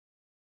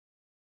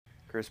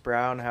Chris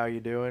Brown, how you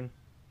doing?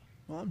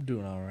 Well, I'm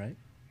doing all right.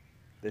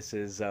 This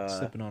is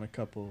Sipping on a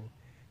couple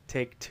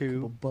take couple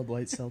two Bud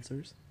Light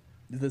seltzers.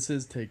 This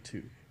is take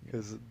two. Yeah.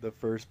 because the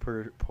first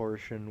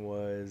portion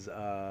was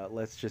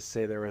let's just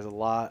say there was a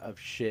lot of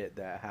shit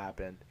that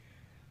happened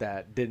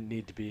that didn't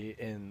need to be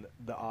in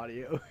the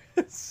audio.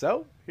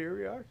 So here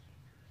we are.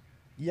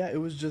 Yeah, it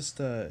was just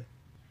it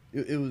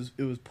was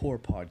poor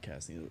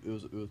podcasting. It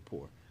was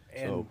poor.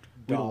 And So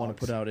we don't want to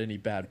put dogs. out any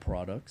bad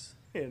products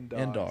And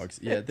and dogs. dogs.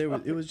 Yeah, they were.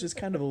 It was just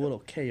kind of a little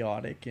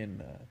chaotic,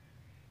 and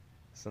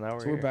So now we're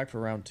so we're here. back for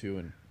round two,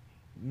 and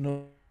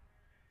no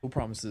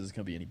promises it's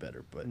gonna be any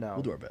better, but No.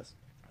 we'll do our best.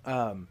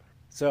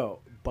 So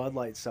Bud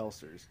Light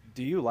seltzers.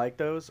 Do you like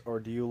those or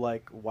do you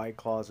like White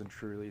Claws and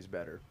Trulies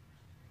better?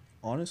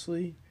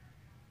 Honestly,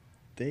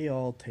 they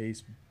all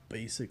taste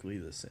basically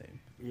the same.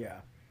 Yeah.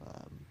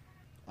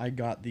 I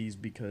got these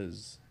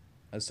because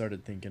I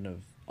started thinking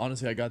of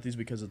honestly I got these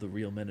because of the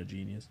Real Men of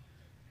Genius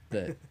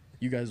that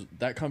you guys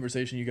that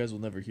conversation you guys will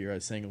never hear. I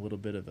sang a little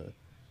bit of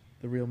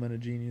the Real Men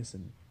of Genius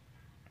and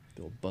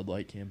the old Bud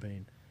Light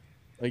campaign.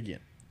 Again,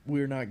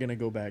 we're not gonna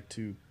go back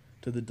to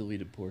the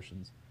deleted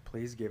portions,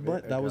 Please give it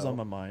but a that was go. on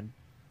my mind.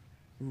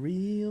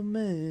 Real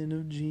Men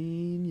of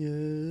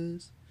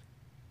Genius.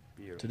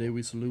 Beautiful. Today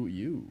we salute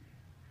you,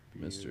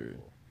 Mr.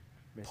 Beautiful.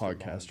 Mr.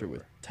 Podcaster Mondor.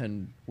 with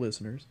 10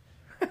 listeners.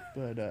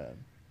 But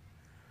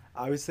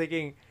I was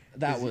thinking.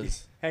 that 'cause you-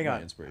 was hang my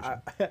on.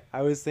 inspiration.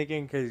 I was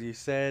thinking because you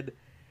said,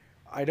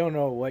 I don't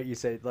know what you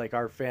said. Like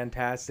our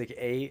Fantastic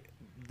Eight.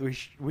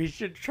 We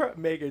should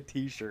make a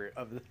T-shirt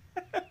of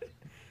that.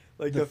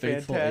 Like The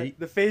Faithful Eight?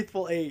 The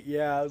Faithful Eight.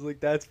 Yeah, I was like,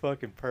 that's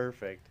fucking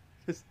perfect.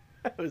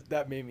 Just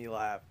that made me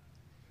laugh.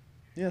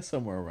 Yeah,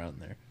 somewhere around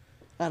there.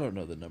 I don't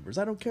know the numbers.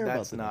 I don't care about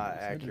That's the not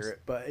numbers.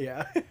 accurate, but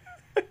yeah,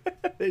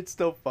 it's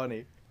still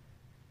funny.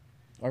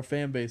 Our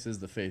fan base is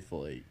the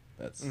Faithful Eight.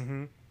 That's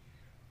Mm-hmm.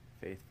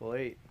 Faithful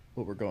Eight.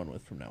 what we're going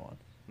with from now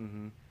on.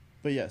 Mm-hmm.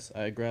 But yes,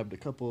 I grabbed a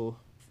couple.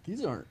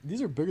 These are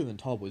bigger than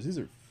tall boys. These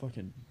are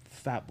fucking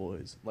fat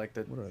boys. Like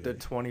What are the they?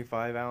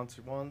 25-ounce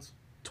ones.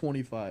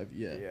 25,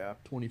 yeah. Yeah.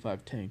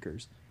 25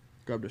 tankers.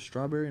 Grabbed a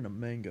strawberry and a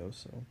mango,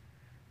 so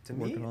To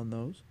we're working me, on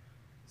those.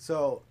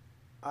 so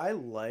I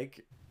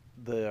like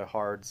the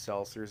hard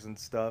seltzers and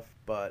stuff,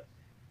 but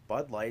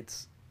Bud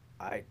Lights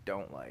I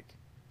don't like.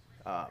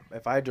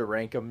 If I had to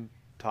rank them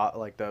top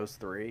like those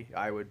three,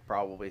 I would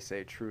probably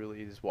say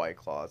Truly's, White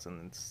Claws, and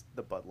then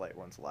the Bud Light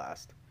ones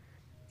last.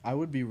 I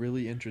would be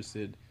really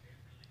interested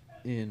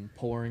in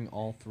pouring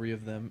all three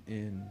of them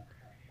in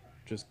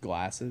just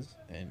glasses,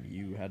 and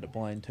you had a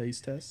blind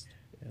taste test,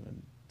 and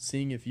then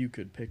seeing if you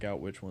could pick out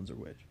which ones are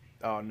which.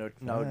 Oh no I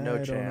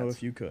chance. don't know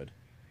if you could.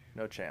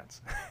 No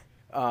chance.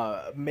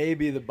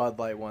 Maybe the Bud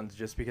Light ones,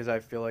 just because I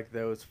feel like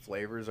those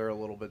flavors are a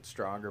little bit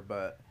stronger,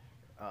 but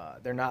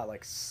they're not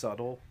like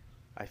subtle.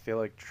 I feel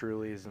like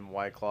Truly's and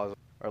White Claws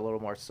are a little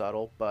more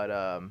subtle, but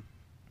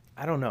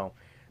I don't know.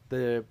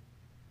 I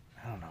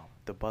don't know.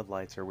 The Bud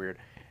Lights are weird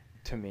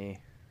to me,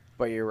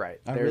 but you're right.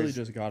 I really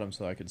just got them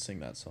so I could sing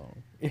that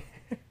song.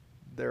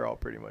 They're all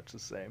pretty much the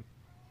same.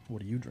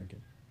 What are you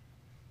drinking?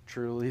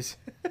 Truly's,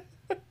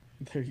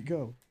 There you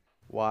go.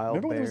 Wild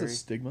Remember when there was a Berry.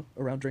 stigma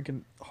around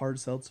drinking hard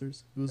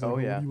seltzers? It was like, Oh,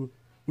 yeah. what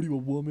are you, a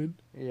woman?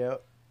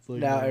 Yep. It's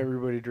like, Now no,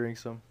 everybody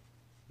drinks them.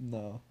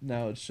 no.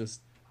 Now it's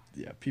just,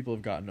 yeah, people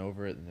have gotten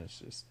over it, and it's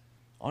just,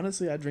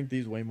 honestly, I drink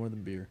these way more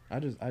than beer.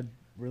 I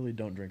really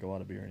don't drink a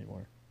lot of beer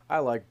anymore. I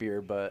like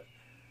beer, but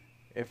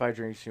if I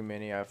drink too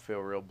many, I feel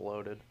real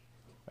bloated.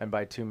 And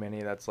by too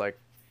many, that's like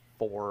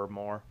 4 or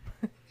more.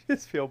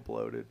 Just feel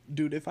bloated.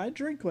 Dude, if I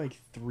drink like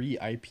 3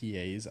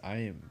 IPAs, I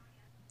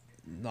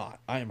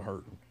am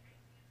hurting.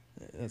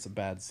 That's a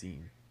bad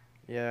scene.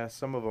 Yeah,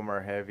 some of them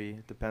are heavy.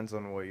 Depends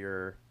on what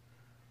you're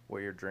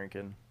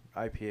drinking.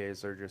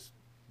 IPAs are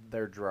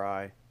they're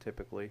dry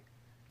typically.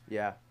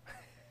 Yeah.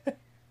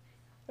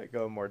 I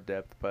go in more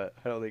depth, but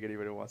I don't think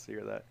anybody wants to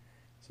hear that.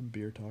 Some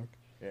beer talk.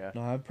 Yeah.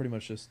 No, I've pretty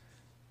much just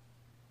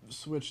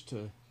switched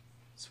to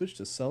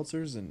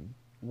seltzers and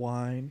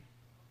wine.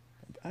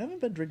 I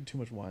haven't been drinking too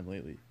much wine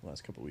lately, the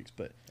last couple of weeks,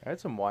 but I had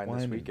some wine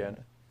this and,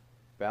 weekend.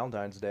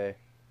 Valentine's Day.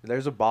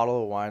 There's a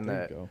bottle of wine there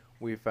that you go.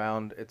 we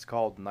found. It's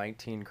called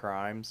 19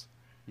 Crimes.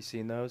 You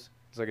seen those?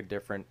 It's like a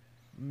different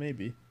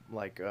Maybe.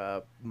 like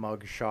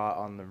mug shot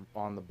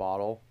on the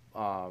bottle.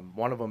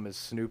 One of them is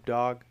Snoop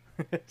Dogg.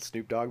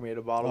 Snoop Dogg made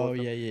a bottle. Oh with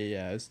them.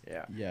 yeah.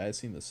 Yeah. Yeah, I've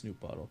seen the Snoop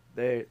bottle.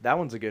 That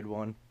one's a good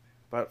one,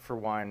 but for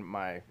wine,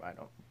 I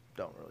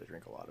don't really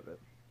drink a lot of it.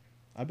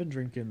 I've been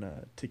drinking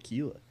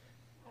tequila.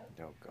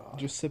 Oh God,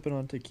 Just sipping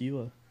on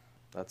tequila.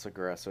 that's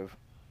aggressive,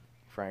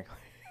 frankly.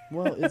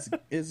 Well,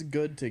 it's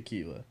good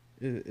tequila.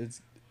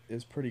 It's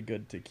pretty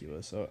good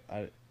tequila. So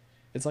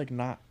it's like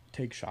not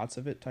take shots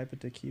of it type of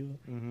tequila.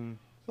 Mm-hmm.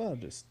 So I'll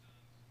just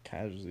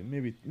casually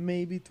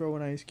maybe throw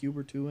an ice cube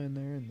or two in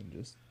there and then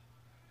just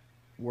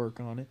work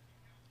on it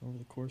over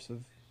the course of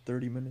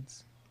 30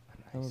 minutes.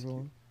 However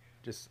long.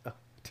 Just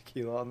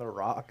tequila on the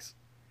rocks,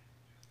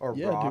 or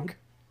Yeah, rock. dude.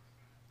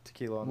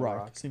 Tequila on the Rock,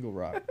 rocks. single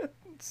rock.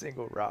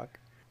 Single rock.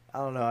 I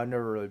don't know. I've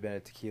never really been a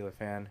tequila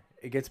fan.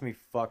 it gets me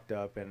fucked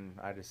up, and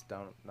I just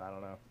don't. I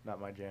don't know. Not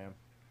my jam.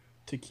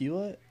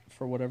 Tequila,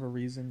 for whatever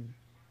reason,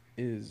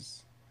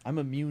 is I'm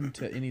immune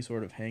to any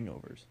sort of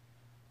hangovers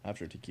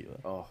after tequila.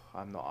 Oh,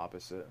 I'm the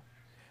opposite.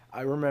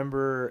 I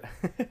remember.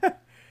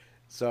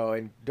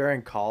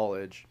 During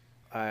college,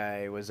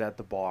 I was at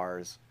the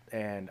bars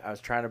and I was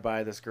trying to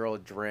buy this girl a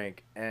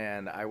drink,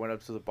 and I went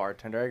up to the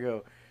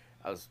bartender.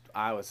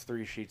 I was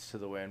 3 sheets to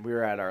the wind. We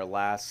were at our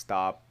last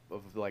stop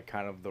of like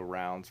kind of the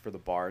rounds for the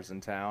bars in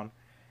town,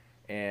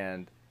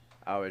 and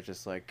I was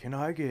just like, "Can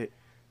I get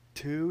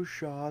 2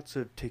 shots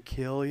of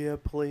tequila,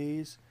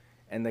 please?"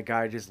 And the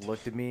guy just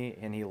looked at me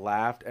and he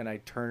laughed, and I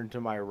turned to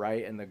my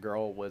right and the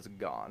girl was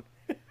gone.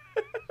 I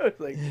was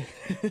like,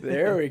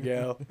 "There we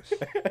go."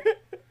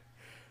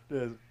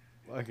 Just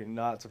fucking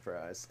not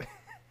surprised.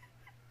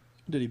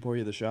 Did he pour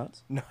you the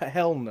shots? No,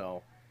 hell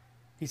no.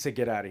 He said,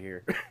 "Get out of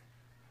here."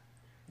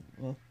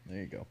 Well, there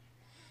you go.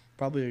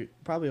 Probably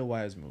a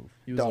wise move.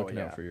 He was looking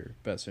out for your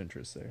best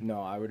interest there.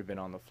 No, I would have been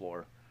on the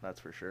floor. That's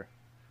for sure.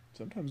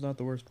 Sometimes not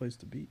the worst place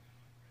to be.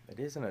 It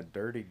isn't a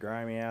dirty,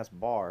 grimy ass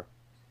bar.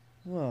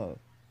 Well,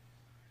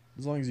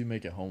 as long as you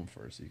make it home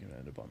first, you can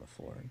end up on the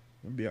floor.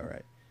 It'll be all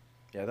right.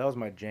 Yeah, that was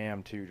my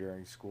jam too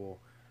during school.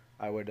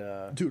 I would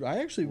Dude, I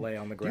actually lay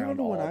on the do you ground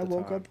remember all when I the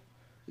woke time. up?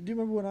 Do you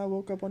remember when I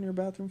woke up on your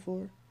bathroom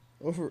floor?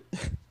 Over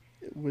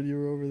when you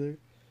were over there?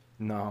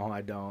 No,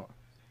 I don't.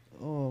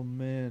 Oh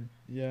man.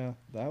 Yeah,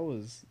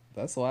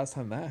 that's the last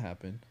time that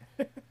happened.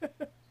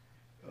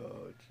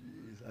 Oh,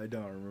 jeez. I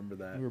don't remember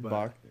that. We were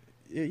but-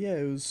 yeah,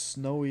 it was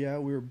snowy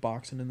out. We were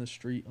boxing in the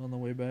street on the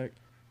way back.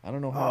 I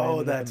don't know how I Oh,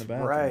 ended up in that's the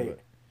bathroom, right.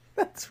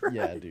 That's but right.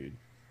 yeah, dude.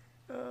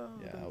 Oh,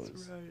 Yeah,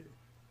 that's right.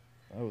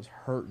 I was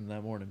hurting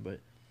that morning, but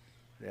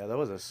Yeah, that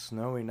was a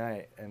snowy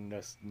night and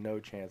just no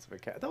chance of a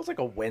cat. That was like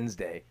a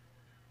Wednesday.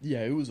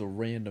 yeah, it was a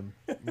random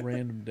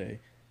day.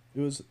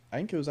 I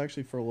think it was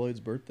actually for Lloyd's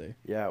birthday.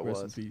 Yeah, it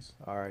Rest was. in peace.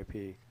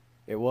 R.I.P.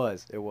 It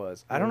was.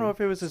 I don't know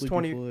if it was his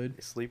Sleepy Floyd.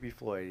 Sleepy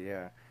Floyd.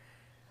 Yeah,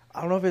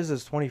 I don't know if it was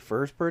his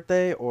 21st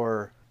birthday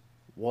or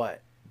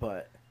what,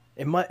 but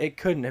it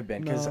couldn't have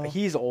been because No.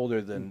 he's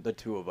older than the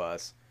two of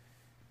us.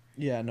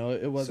 Yeah, no,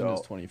 it wasn't his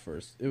So-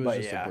 21st. It was but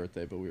just yeah. a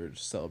birthday, but we were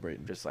just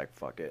celebrating. Just like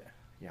fuck it,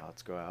 yeah,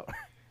 let's go out.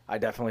 I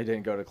definitely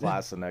didn't go to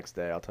class the next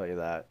day. I'll tell you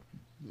that.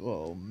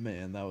 Oh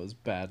man, that was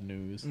bad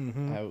news.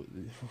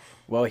 Mhm.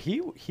 Well, he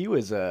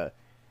was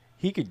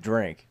he could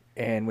drink,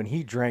 and when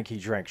he drank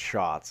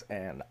shots,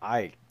 and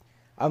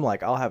I'm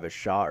like, I'll have a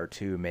shot or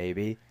two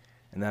maybe,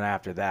 and then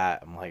after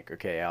that I'm like,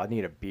 okay, I'll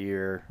need a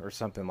beer or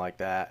something like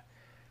that.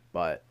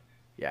 But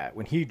yeah,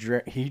 when he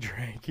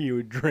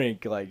would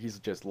drink like he's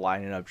just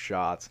lining up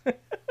shots.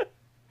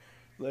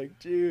 Like,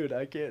 dude,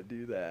 I can't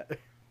do that.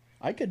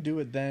 I could do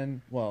it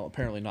then. Well,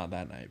 apparently not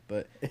that night,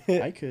 but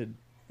I could.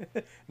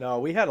 No,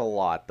 we had a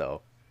lot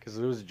though, because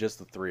it was just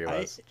the three of I-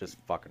 us just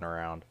fucking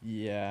around.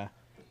 Yeah,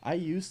 I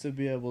used to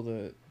be able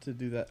to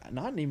do that.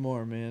 Not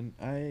anymore, man.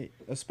 I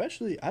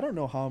don't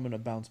know how I'm gonna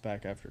bounce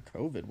back after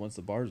COVID once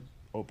the bars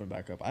open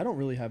back up. I don't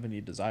really have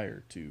any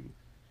desire to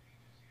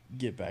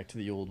get back to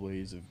the old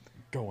ways of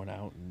going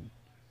out and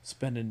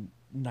spending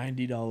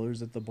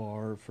 $90 at the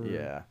bar for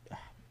Yeah.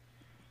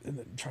 and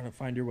then trying to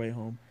find your way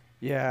home.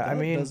 Yeah, That I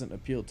mean, doesn't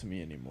appeal to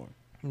me anymore.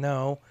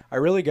 no, I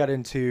really got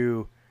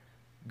into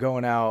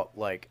going out.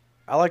 Like,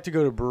 I like to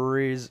go to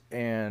breweries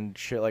and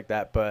shit like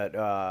that, but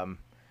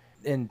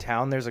in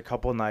town there's a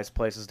couple nice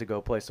places to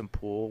go play some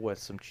pool with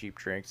some cheap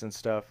drinks and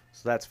stuff.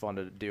 So that's fun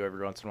to do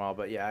every once in a while.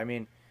 But yeah, I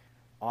mean,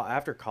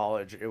 after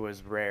college, it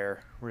was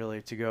rare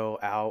really to go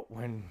out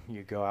when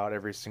you go out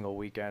every single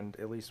weekend,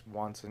 at least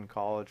once in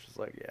college. It's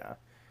like, yeah,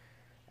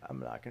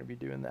 I'm not going to be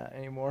doing that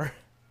anymore.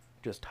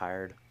 Just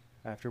tired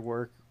after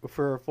work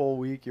for a full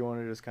week. You want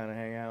to just kind of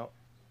hang out.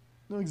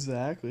 No,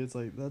 exactly. It's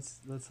like that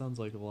sounds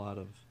like a lot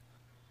of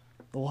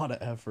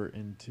effort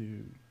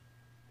into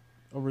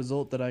a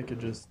result that I could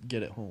just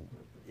get at home.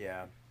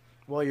 Yeah.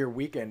 Well, your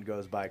weekend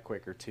goes by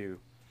quicker too,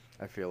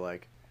 I feel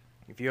like.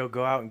 If you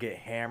go out and get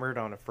hammered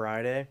on a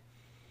Friday,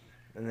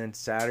 and then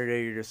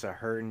Saturday you're just a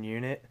hurting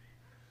unit,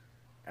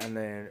 and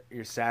then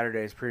your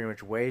Saturday is pretty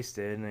much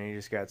wasted, and then you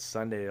just got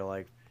Sunday to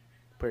like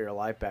put your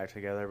life back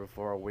together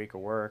before a week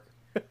of work.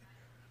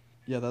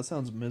 Yeah, that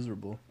sounds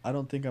miserable. I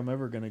don't think I'm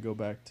ever going to go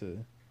back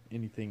to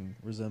anything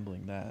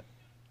resembling that.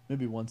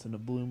 Maybe once in a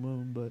blue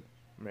moon, but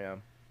Yeah. it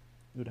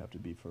would have to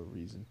be for a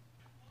reason.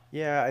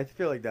 Yeah, I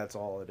feel like that's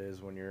all it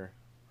is when you're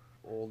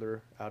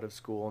older, out of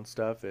school and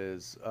stuff,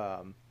 is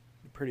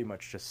pretty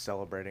much just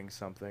celebrating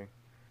something.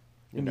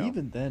 You And know,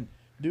 even then,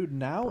 dude,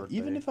 now,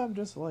 even birthday. if I'm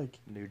just like,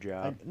 new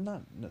job.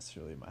 not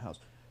necessarily in my house,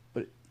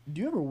 but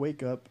do you ever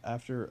wake up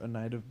after a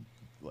night of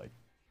like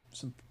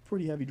some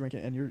pretty heavy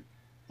drinking and your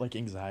like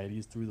anxiety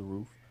is through the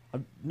roof?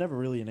 I'm never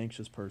really an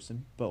anxious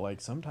person, but like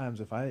sometimes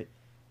if I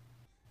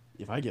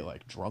get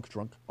like drunk,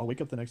 I'll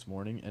wake up the next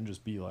morning and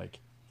just be like,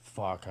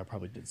 fuck, I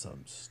probably did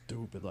something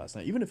stupid last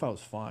night. Even if I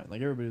was fine.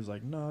 Like everybody was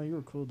like, no, you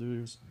were cool,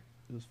 dude.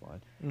 It was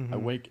fine.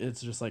 Mhm.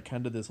 It's just like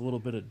kind of this little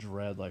bit of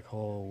dread, like,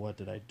 oh, what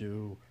did I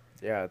do?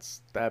 Yeah,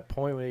 it's that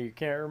point where you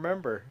can't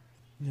remember.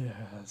 Yeah.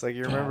 It's like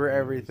you God, remember man.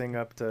 everything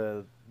up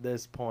to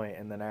this point,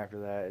 and then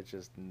after that, it's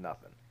just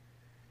nothing.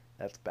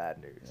 That's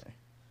bad news. Yeah.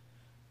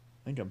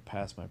 I think I'm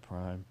past my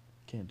prime.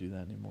 Can't do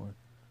that anymore.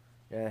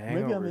 Yeah,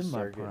 Maybe I'm hangovers in my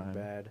start getting prime.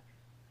 bad.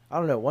 I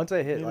don't know. Once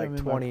I hit Maybe I'm like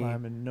in my 20,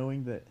 prime, and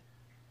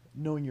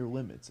knowing your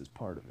limits is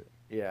part of it.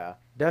 yeah,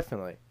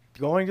 definitely.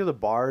 Going to the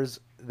bars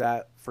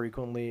that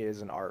frequently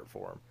is an art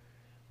form.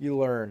 You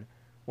learn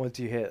once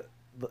you hit,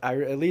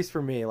 at least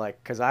for me,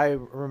 like, because I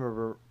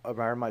remember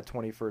around my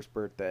 21st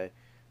birthday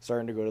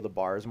starting to go to the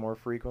bars more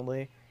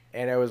frequently.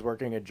 And I was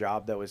working a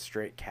job that was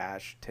straight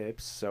cash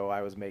tips. So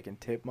I was making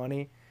tip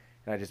money.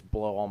 And I just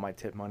blow all my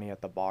tip money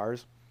at the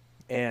bars.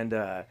 And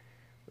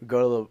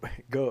go to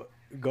the,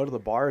 go to the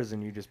bars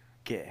and you just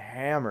get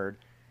hammered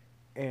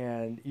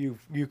and you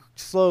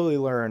slowly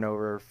learn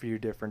over a few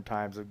different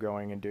times of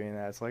going and doing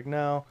that. It's like,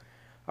 no,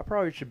 I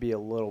probably should be a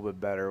little bit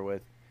better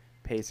with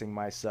pacing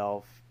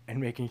myself and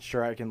making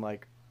sure I can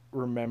like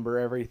remember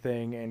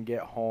everything and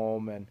get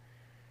home. And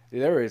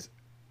dude, there was,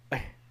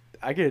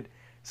 I could,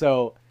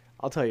 so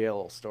I'll tell you a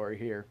little story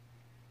here.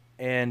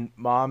 And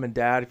mom and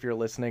dad, if you're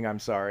listening, I'm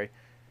sorry.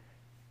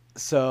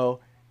 So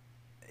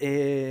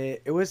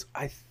it was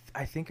I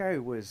think I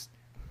was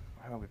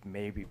I don't know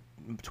maybe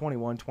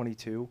 21,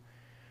 22.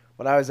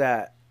 But I was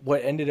at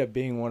what ended up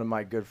being one of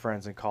my good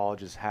friends in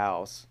college's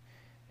house,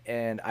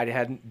 and I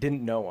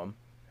didn't know him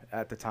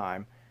at the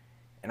time,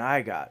 and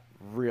I got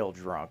real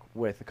drunk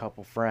with a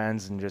couple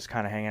friends and just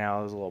kind of hanging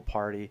out. It was a little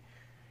party,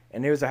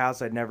 and it was a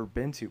house I'd never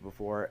been to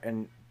before.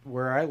 And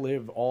where I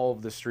live, all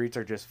of the streets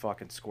are just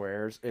fucking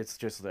squares. It's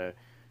just the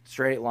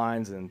straight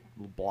lines and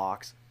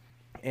blocks,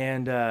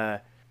 and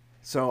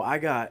so I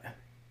got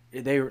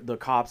the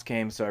cops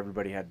came, so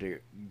everybody had to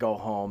go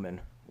home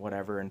and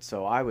whatever, and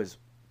so I was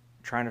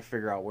trying to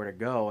figure out where to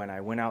go, and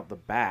I went out the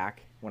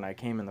back when I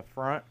came in the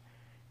front.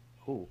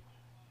 Ooh.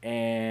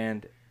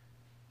 And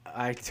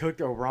I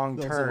took a wrong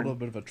That was a turn. little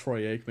bit of a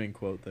Troy Aikman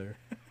quote there.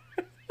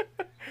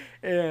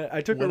 And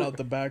I took Went out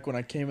the back when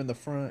I came in the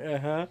front.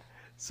 Uh-huh.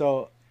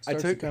 So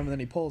Starts to come and then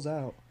he pulls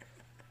out.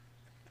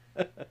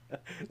 That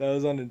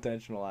was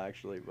unintentional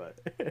actually, but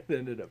it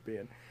ended up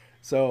being.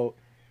 So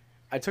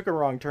I took a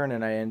wrong turn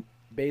and I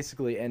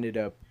basically ended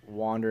up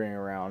wandering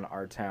around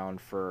our town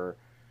for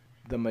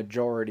the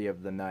majority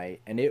of the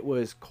night, and it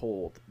was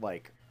cold.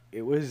 Like,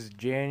 it was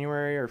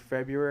January or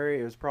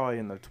February. It was probably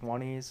in the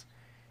 20s.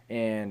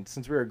 And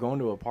since we were going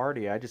to a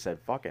party, I just said,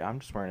 fuck it, I'm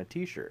just wearing a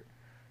t-shirt.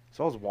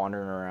 So I was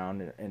wandering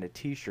around in a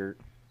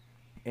t-shirt,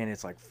 and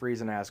it's like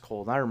freezing ass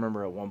cold. And I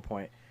remember at one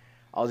point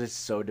I was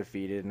just so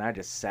defeated, and I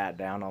just sat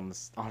down on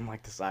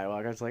like the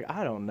sidewalk. I was like,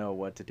 I don't know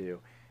what to do.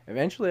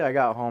 Eventually I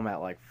got home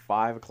at like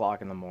 5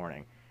 o'clock in the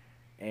morning,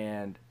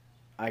 and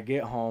I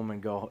get home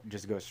and go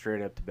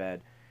straight up to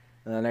bed.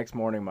 And the next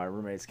morning, my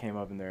roommates came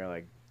up and they're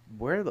like,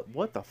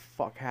 what the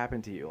fuck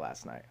happened to you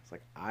last night? It's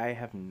like, I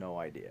have no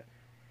idea.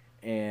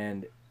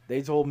 And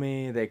they told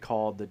me they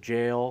called the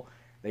jail,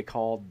 they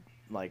called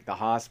like the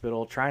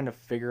hospital, trying to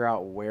figure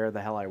out where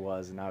the hell I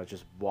was, and I was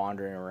just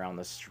wandering around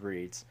the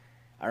streets.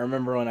 I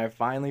remember when I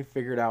finally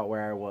figured out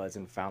where I was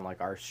and found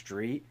like our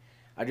street,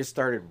 I just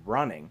started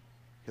running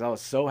because I was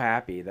so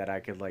happy that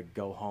I could like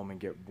go home and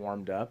get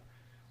warmed up.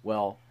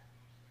 Well,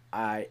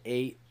 I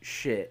ate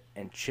shit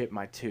and chipped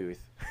my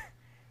tooth.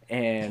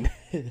 And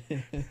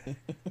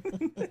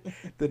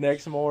the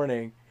next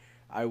morning,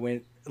 I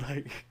went,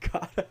 like,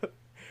 got up.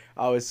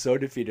 I was so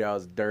defeated. I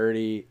was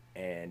dirty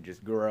and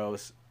just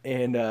gross.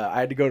 And I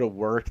had to go to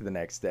work the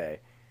next day.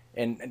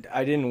 And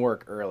I didn't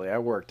work early. I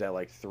worked at,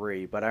 like,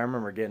 3. But I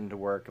remember getting to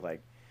work,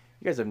 like,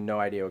 you guys have no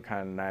idea what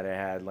kind of night I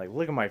had. Like,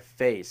 look at my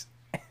face.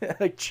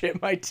 Like,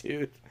 chipped my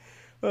tooth.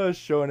 I was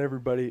showing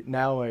everybody.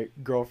 Now my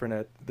girlfriend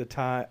at the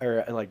time,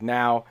 or, like,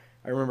 now,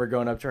 I remember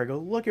going up to her. I go,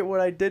 look at what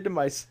I did to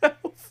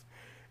myself.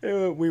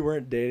 We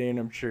weren't dating.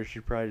 I'm sure she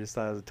probably just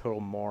thought I was a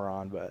total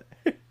moron, but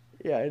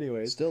yeah,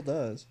 anyways. Still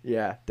does.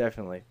 Yeah,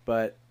 definitely.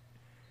 But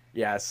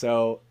yeah,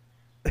 so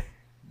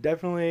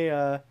definitely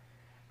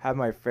have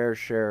my fair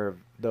share of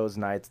those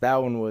nights.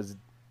 That one was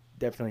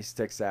definitely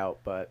sticks out,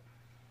 but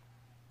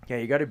yeah,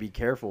 you got to be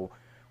careful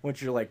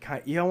once you're like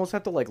you almost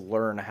have to like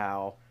learn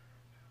how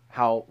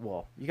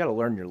well, you got to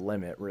learn your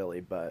limit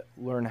really, but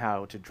learn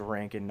how to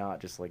drink and not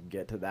just like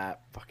get to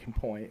that fucking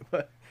point.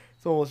 But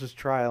it's almost just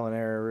trial and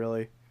error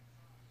really.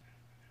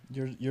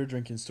 Your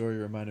drinking story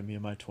reminded me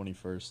of my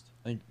 21st.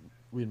 I think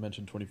we had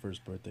mentioned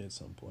 21st birthday at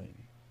some point.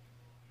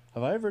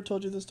 Have I ever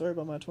told you the story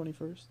about my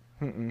 21st?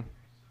 Mm-mm.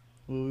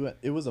 Well,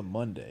 it was a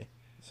Monday,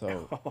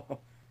 so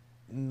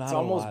not It's a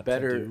almost lot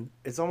better. to do.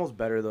 It's almost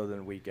better though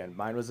than weekend.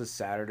 Mine was a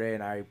Saturday,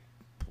 and I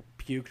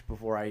puked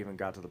before I even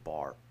got to the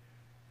bar.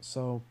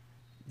 So,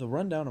 the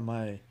rundown of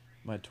my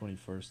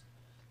 21st,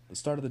 the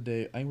start of the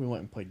day, I think we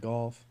went and played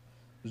golf,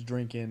 was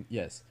drinking.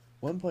 Yes,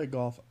 went and played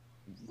golf.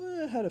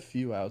 Had a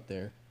few out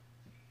there.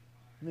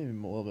 Maybe a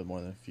little bit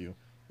more than a few.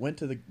 Went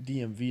to the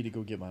DMV to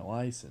go get my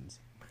license.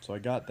 So I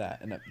got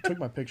that, and I took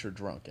my picture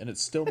drunk, and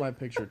it's still my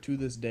picture to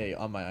this day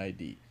on my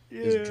ID.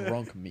 Is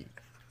drunk me.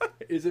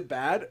 Is it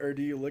bad, or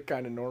do you look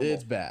kind of normal?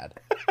 It's bad.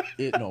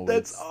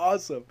 That's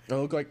awesome. I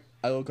look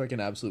like an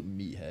absolute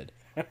meathead.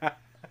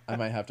 I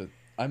might have to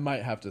I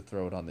might have to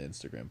throw it on the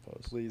Instagram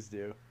post. Please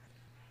do.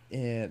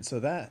 And so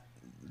that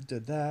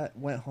did that.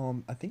 Went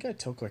home. I think I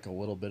took like a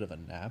little bit of a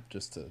nap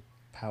just to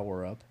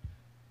power up.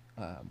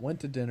 Went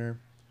to dinner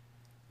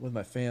with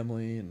my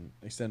family and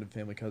extended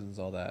family, cousins,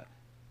 all that.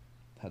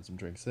 Had some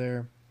drinks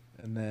there,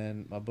 and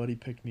then my buddy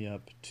picked me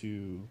up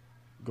to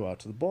go out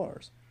to the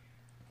bars.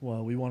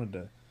 Well, we wanted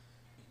to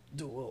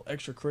do a little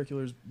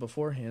extracurriculars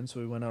beforehand, so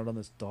we went out on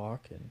this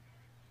dock and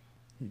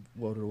he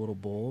loaded a little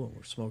bowl and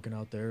we're smoking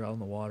out there out on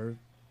the water.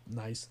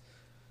 Nice,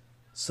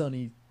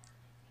 sunny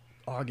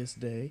August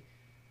day,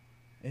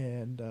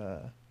 and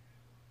a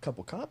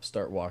couple cops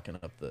start walking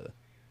up the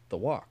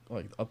walk,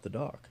 like up the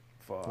dock.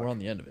 Fuck. We're on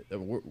the end of it.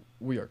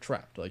 We are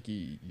trapped. Like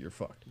you're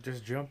fucked.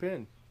 Just jump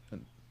in.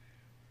 And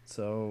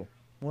so,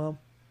 well,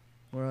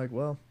 we're like,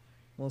 well,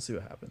 we'll see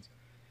what happens.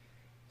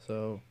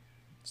 So,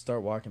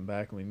 start walking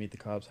back, and we meet the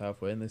cops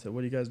halfway, and they said,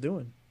 "What are you guys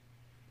doing?"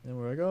 And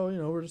we're like, "Oh,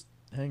 we're just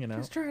hanging out."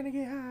 Just trying to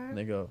get high. And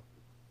they go,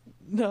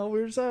 "No,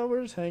 we're just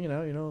hanging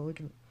out,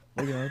 looking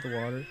out at the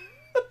water,"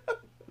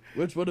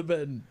 which would have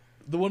been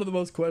one of the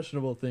most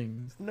questionable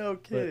things. No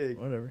kidding.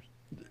 Whatever.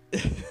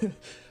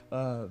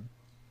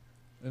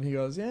 And he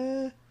goes,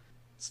 "Yeah,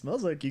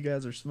 smells like you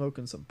guys are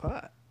smoking some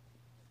pot."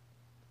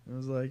 I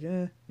was like,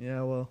 yeah,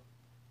 well,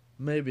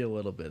 maybe a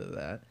little bit of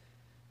that.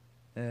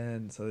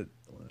 And so,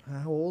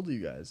 how old are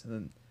you guys? And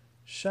then,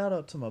 shout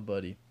out to my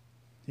buddy.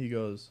 He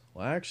goes,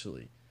 "Well,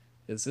 actually,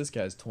 it's this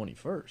guy's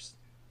 21st.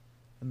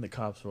 And the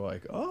cops were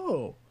like,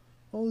 oh,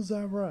 is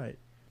that right?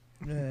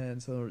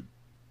 And so,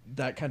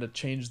 that kind of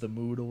changed the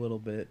mood a little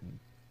bit, and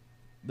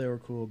they were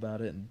cool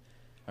about it. And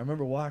I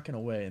remember walking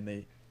away, and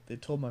they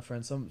told my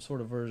friend some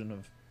sort of version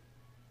of,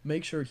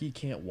 make sure he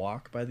can't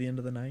walk by the end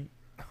of the night.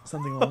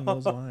 Something along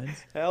those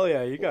lines. Hell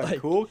yeah, you got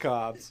cool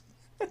cops.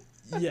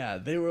 Yeah,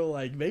 they were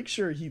like, make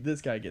sure this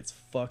guy gets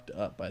fucked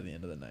up by the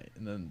end of the night.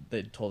 And then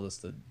they told us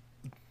to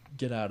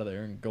get out of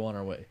there and go on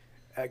our way.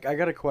 I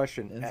got a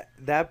question. At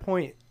that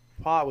point,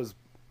 pot was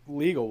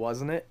legal,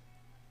 wasn't it?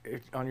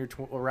 On your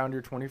around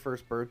your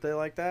 21st birthday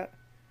like that?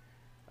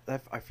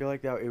 I feel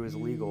like that it was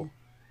legal.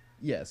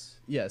 Yes,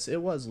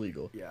 it was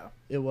legal. Yeah.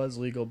 It was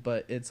legal,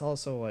 but it's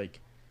also like...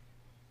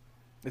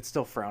 It's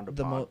still frowned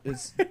upon.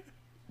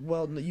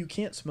 Well, you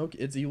can't smoke.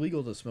 It's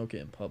illegal to smoke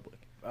it in public.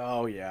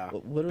 Oh, yeah.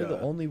 Literally, the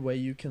only way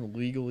you can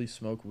legally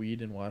smoke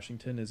weed in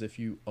Washington is if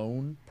you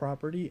own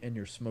property and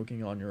you're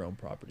smoking on your own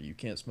property. You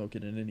can't smoke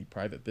it in any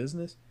private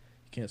business.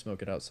 You can't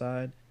smoke it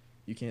outside.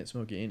 You can't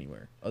smoke it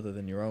anywhere other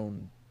than your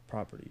own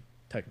property,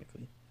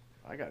 technically.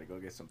 I gotta go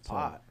get some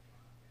pot.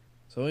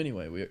 So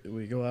anyway,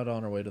 we go out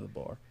on our way to the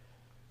bar.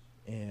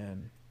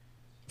 And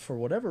for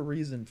whatever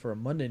reason, for a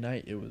Monday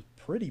night, it was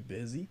pretty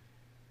busy.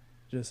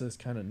 Just this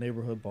kind of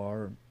neighborhood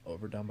bar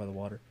over down by the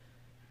water.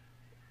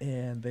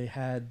 And they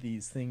had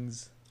these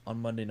things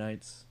on Monday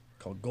nights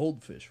called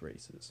goldfish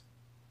races.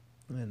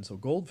 And so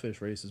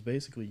goldfish races,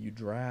 basically you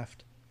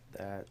draft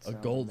a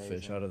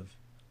goldfish out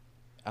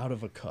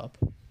of a cup.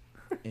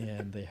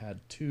 And they had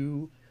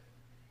two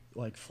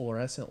like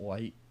fluorescent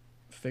light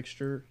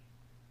fixture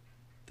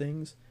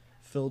things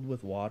filled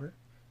with water.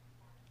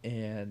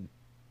 And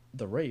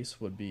the race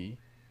would be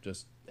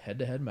just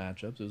head-to-head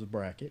matchups. It was a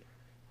bracket.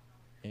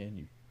 And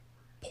you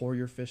pour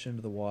your fish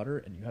into the water,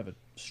 and you have a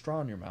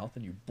straw in your mouth,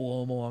 and you blow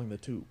them along the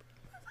tube.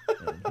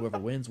 And whoever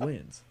wins,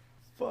 wins.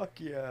 Fuck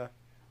yeah.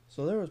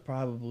 So there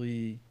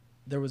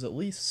was at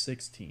least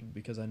 16,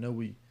 because I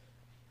know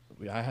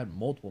I had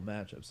multiple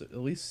matchups. At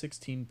least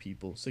 16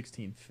 people,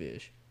 16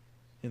 fish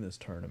in this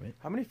tournament.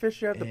 How many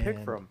fish you had to pick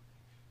from?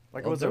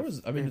 Like, there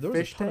was a ton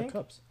tank? of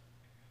cups.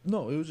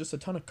 No, it was just a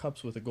ton of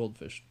cups with a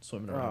goldfish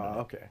swimming around.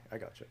 Oh, okay. I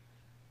gotcha.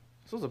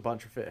 This was a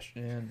bunch of fish.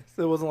 And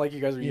so it wasn't like you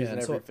guys were using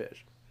every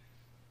fish.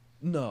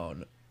 No.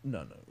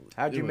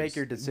 How'd you make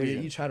your decision?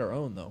 We each had our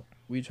own, though.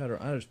 I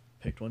just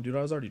picked one. Dude,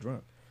 I was already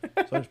drunk.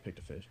 So I just picked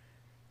a fish.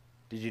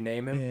 Did you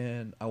name him?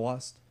 And I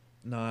lost.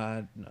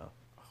 No.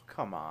 Oh,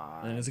 come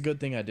on. And it's a good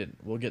thing I didn't.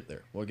 We'll get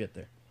there.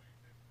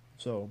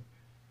 So,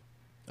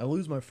 I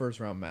lose my first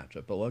round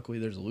matchup, but luckily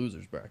there's a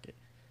loser's bracket.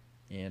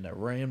 And I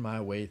ran my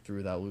way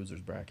through that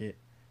loser's bracket.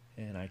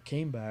 And I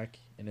came back,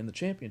 and in the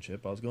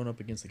championship, I was going up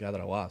against the guy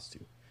that I lost to.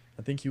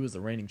 I think he was the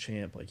reigning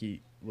champ. Like,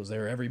 he was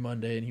there every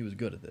Monday, and he was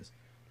good at this.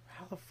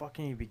 How the fuck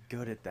can you be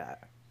good at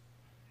that?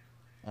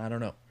 I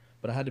don't know.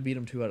 But I had to beat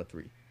him 2 out of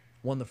 3.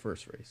 Won the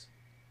first race.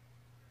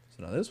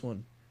 So now this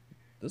one's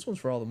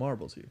for all the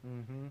marbles here.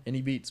 Mm-hmm. And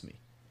he beats me.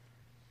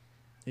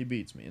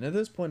 And at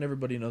this point,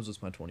 everybody knows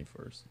it's my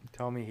 21st.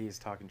 Tell me he's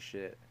talking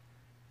shit.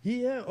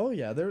 Yeah. Oh,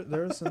 yeah.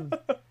 There are some...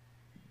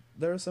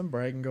 there was some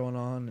bragging going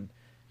on, and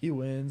he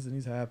wins, and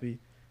he's happy.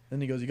 Then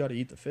he goes, "You got to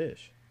eat the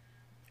fish."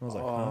 I was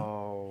like,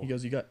 "Huh?" He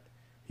goes, "You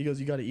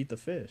got to eat the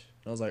fish."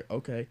 And I was like,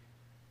 "Okay."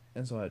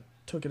 And so I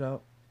took it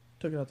out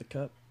the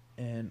cup,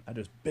 and I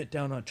just bit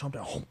down on it, chomped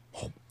it,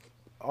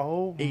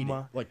 ate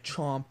it, like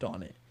chomped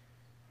on it,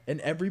 and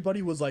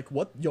everybody was like,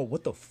 "What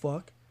the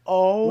fuck?"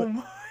 Oh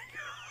my god!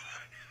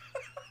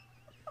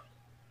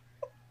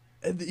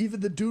 And even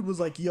the dude was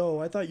like, "Yo,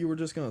 I thought you were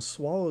just gonna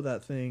swallow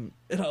that thing,"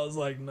 and I was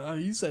like, "No,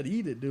 you said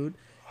eat it, dude,"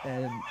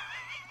 and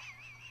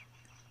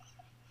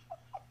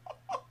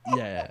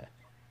Yeah.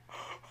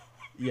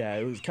 Yeah,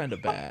 it was kind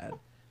of bad.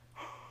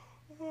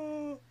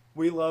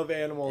 We love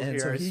animals And here,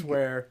 so I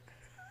swear.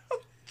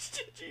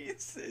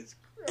 Jesus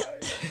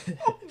Christ.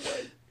 Oh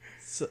my.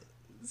 so,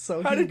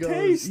 so How'd it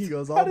taste? he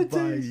goes, I'll How'd it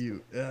buy taste?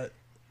 you.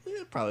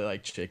 Probably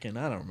like chicken.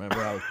 I don't remember.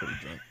 I was pretty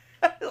drunk.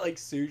 Like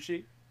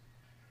sushi?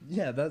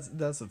 Yeah, that's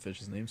the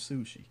fish's name,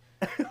 Sushi.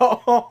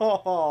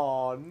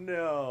 Oh,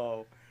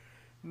 no.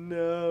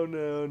 No,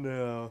 no,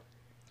 no.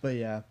 But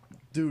yeah,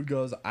 dude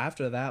goes,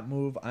 after that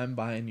move, I'm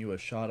buying you a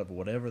shot of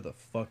whatever the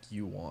fuck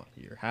you want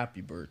here.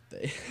 Happy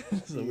birthday.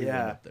 So we went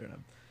Yeah. up there and I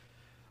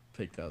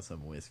picked out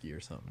some whiskey or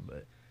something.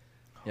 But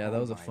yeah, Oh that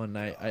was a my fun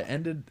night. God. I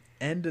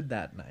ended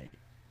that night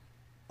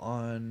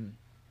on,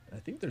 I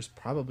think there's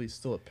probably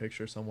still a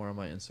picture somewhere on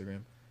my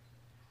Instagram.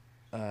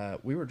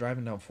 We were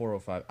driving down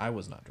 405. I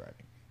was not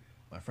driving.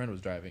 My friend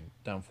was driving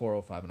down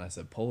 405, and I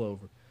said, pull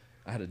over.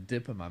 I had a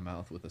dip in my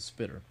mouth with a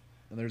spitter,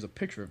 and there's a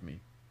picture of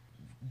me.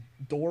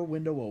 Door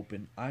window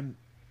open.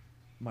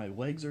 My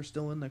legs are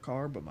still in the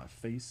car, but my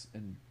face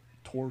and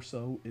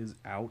torso is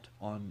out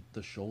on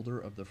the shoulder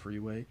of the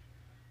freeway,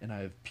 and I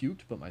have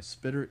puked, but my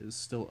spitter is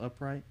still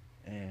upright,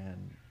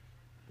 and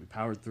we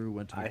powered through,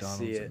 went to I McDonald's,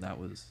 see it. and that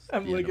was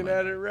I'm the end of looking my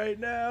at night. it right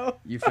now.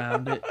 You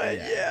found it?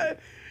 Yeah.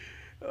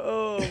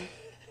 Oh.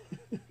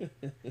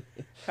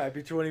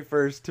 Happy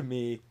 21st to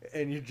me,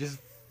 and you're just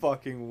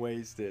fucking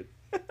wasted.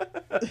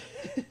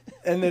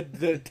 And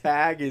the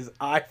tag is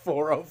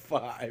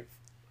I-405.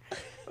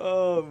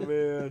 Oh,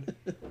 man.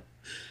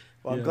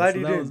 Well, I'm Yeah, glad so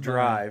you that didn't was my-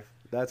 drive.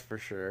 That's for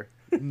sure.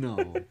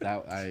 No,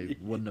 that I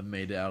wouldn't have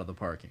made it out of the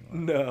parking lot.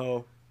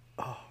 No.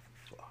 Oh,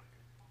 fuck.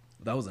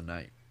 That was a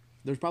night.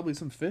 There's probably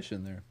some fish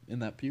in there, in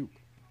that puke.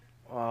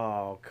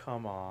 Oh,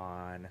 come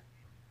on.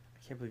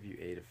 I can't believe you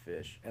ate a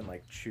fish and,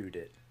 like, chewed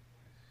it.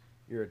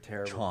 You're a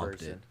terrible Chomped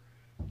person.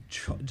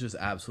 it. Just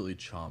absolutely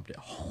chomped it.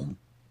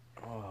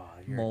 Oh,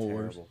 you're Molars. a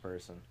terrible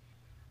person.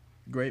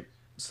 Great,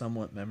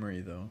 somewhat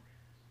memory, though.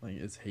 Like,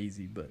 it's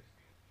hazy, but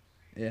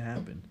it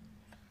happened.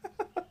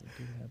 It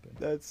did happen.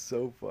 That's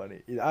so funny.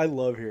 I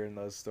love hearing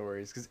those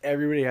stories because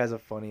everybody has a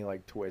funny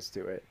like twist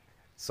to it.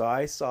 So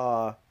I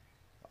saw,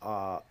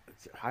 I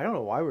don't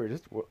know why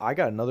I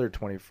got another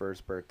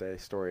 21st birthday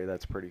story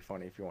that's pretty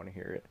funny if you want to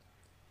hear it.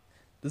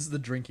 This is the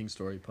drinking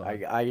story pod.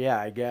 Yeah,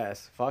 I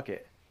guess. Fuck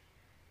it.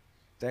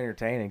 It's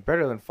entertaining.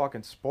 Better than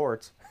fucking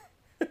sports.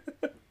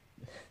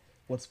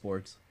 What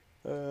sports?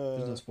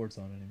 There's no Uh, sports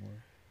on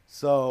anymore.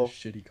 so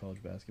Shitty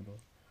college basketball.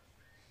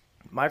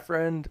 my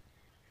friend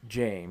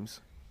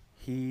James,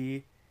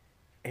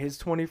 his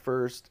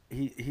 21st,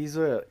 he's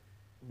a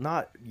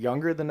not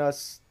younger than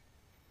us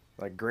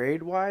like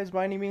grade wise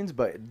by any means,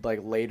 but like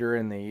later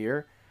in the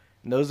year.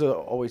 And those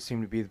always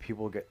seem to be the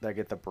people that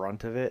get the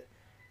brunt of it.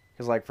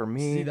 Cuz like for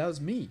me, See, that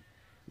was me.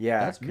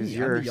 yeah, That's me. cuz I'm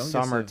you're the youngest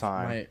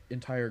summertime. of my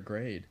entire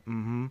grade.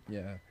 Mhm.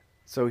 Yeah.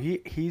 So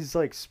he's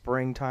like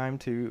springtime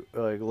to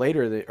like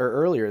or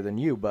earlier than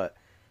you, but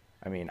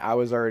I mean, I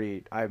was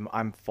already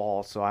I'm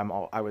fall, so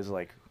I was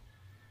like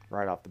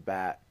right off the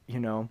bat, you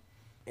know.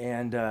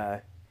 And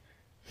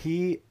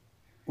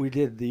we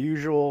did the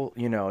usual,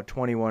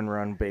 21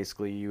 run.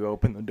 Basically, you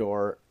open the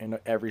door in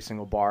every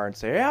single bar and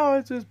say, "Oh,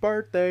 it's his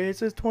birthday. It's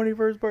his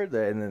 21st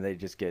birthday," and then they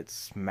just get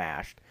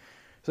smashed.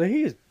 So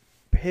he is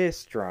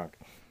pissed drunk,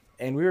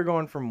 and we were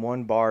going from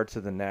one bar to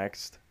the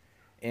next,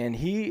 and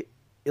he,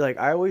 like,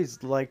 I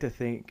always like to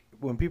think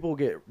when people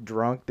get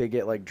drunk, they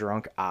get like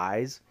drunk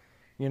eyes,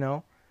 you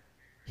know.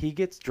 He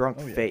gets drunk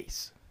Oh, yeah.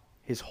 face.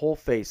 His whole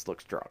face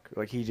looks drunk.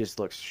 Like he just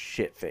looks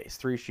shit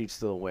faced. 3 sheets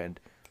to the wind,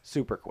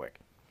 super quick.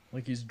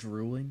 Like he's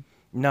drooling.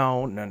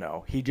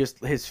 No. He just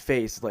his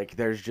face like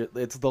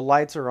it's the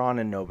lights are on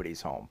and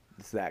nobody's home.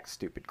 It's that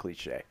stupid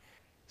cliche.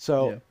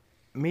 So Yeah.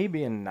 me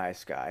being a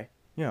nice guy,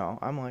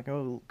 I'm like,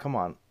 oh come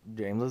on,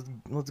 James,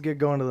 let's get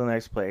going to the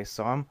next place.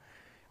 So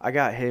I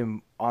got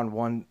him on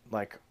one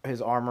like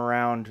his arm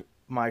around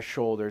my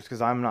shoulders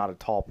because I'm not a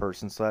tall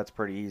person, so that's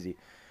pretty easy.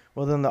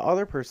 Well, then the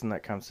other person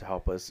that comes to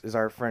help us is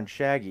our friend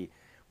Shaggy.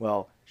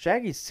 Well,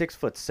 Shaggy's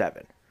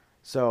 6'7",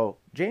 so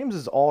James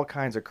is all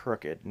kinds of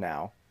crooked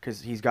now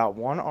because he's got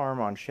one arm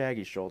on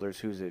Shaggy's shoulders,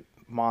 who's a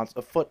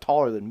foot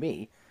taller than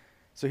me,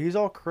 so he's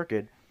all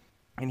crooked,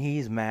 and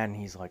he's mad, and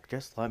he's like,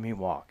 "Just let me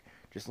walk,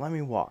 just let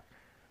me walk."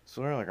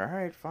 So we're like, "All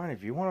right, fine.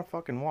 If you want to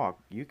fucking walk,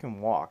 you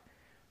can walk."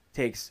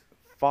 Takes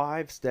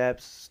 5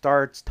 steps,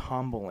 starts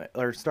tumbling,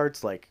 or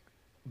starts like,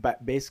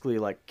 basically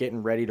like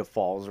getting ready to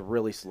fall. It's a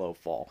really slow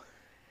fall.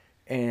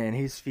 And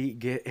his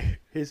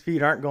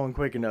feet aren't going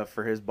quick enough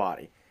for his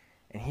body,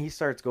 and he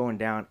starts going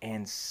down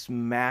and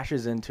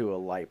smashes into a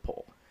light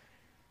pole,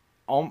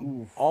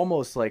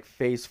 almost like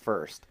face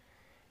first.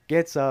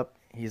 Gets up,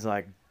 he's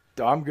like,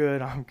 I'm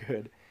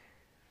good.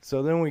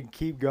 So then we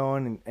keep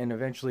going, and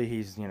eventually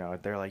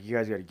they're like, you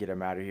guys got to get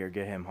him out of here,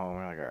 get him home.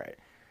 We're like, all right.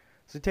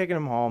 So taking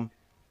him home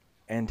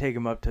and take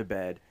him up to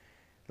bed.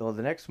 Well,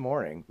 the next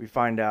morning we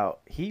find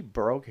out he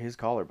broke his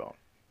collarbone,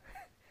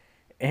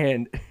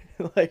 and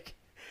like.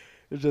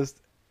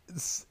 Just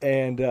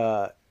and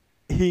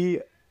he's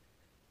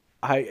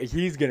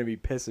gonna be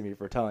pissing me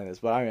for telling this,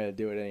 but I'm gonna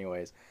do it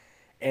anyways.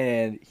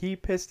 and he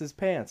pissed his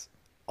pants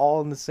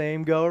all in the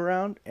same go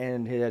around,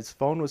 and his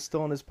phone was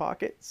still in his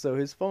pocket, so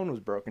his phone was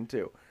broken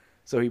too.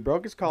 So he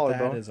broke his That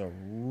collarbone, is a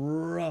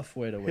rough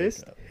way to wake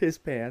pissed up. his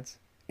pants,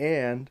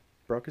 and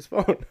broke his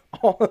phone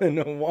all in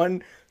a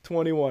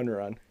 121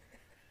 run.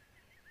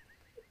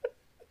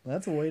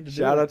 That's a way to do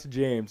Shout it. out to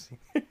James.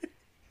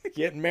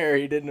 Getting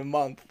married in a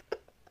month.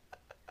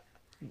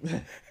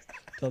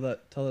 Tell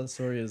that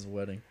story at his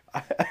wedding.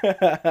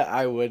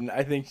 I wouldn't.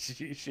 I think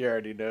she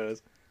already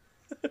knows.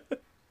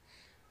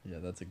 Yeah,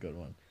 that's a good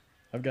one.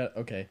 I've got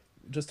okay.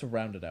 Just to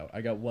round it out,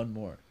 I got one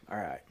more All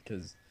right.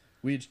 because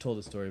we each told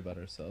a story about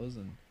ourselves,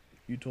 and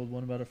you told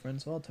one about a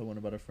friend, so I'll tell one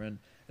about a friend,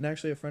 and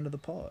actually a friend of the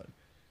pod.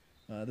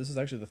 This is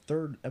actually the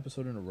third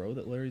episode in a row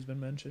that Larry's been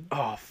mentioned.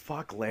 Oh,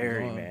 fuck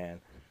Larry,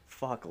 man.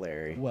 Fuck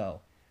Larry.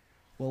 Well,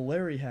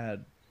 Larry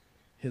had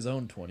his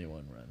own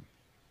 21 run,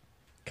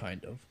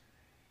 kind of,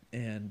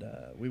 and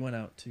we went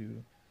out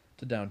to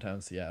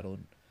downtown Seattle,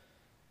 and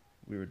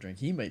we were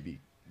drinking. He might be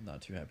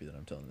not too happy that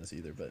I'm telling this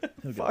either, but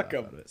he'll get a laugh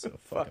out of it. So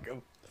fuck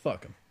him.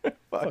 Fuck him.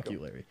 Fuck you,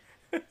 Larry.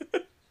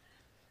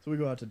 So we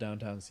go out to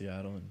downtown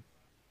Seattle and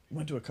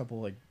went to a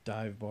couple like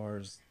dive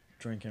bars,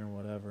 drinking or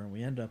whatever, and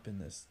we end up in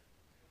this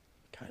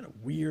kind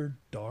of weird,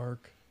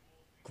 dark,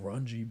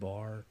 grungy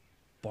bar.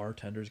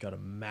 Bartender's got a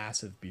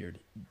massive beard.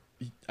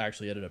 He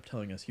actually ended up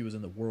telling us he was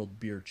in the World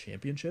Beer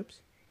Championships,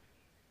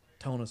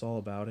 telling us all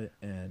about it,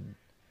 and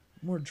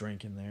we're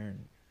drinking there,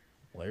 and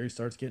Larry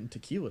starts getting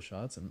tequila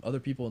shots, and other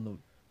people in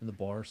the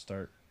bar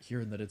start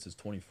hearing that it's his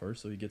 21st,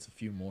 so he gets a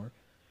few more.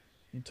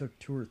 He took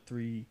 2 or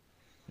 3,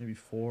 maybe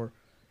 4,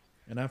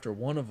 and after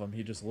one of them,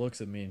 he just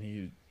looks at me and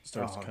he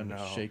starts kind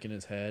of shaking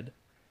his head,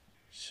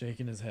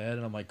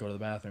 and I'm like, go to the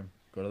bathroom.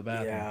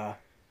 Yeah.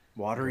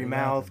 Watery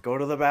mouth. Go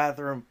to the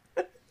bathroom.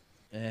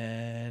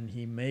 And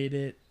he made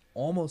it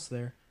almost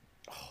there.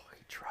 Oh,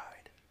 he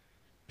tried.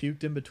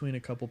 Puked in between a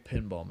couple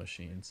pinball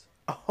machines.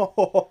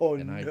 Oh,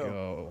 and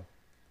no.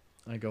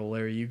 I go,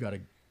 Larry, you gotta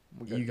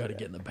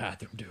get in the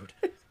bathroom, dude.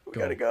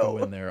 Gotta go.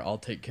 Go in there. I'll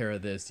take care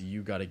of this.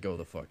 You gotta go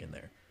the fuck in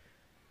there.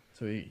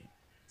 So he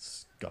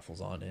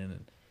scuffles on in,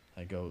 and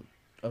I go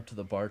up to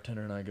the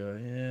bartender and I go,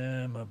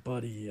 yeah, my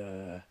buddy,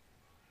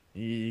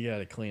 you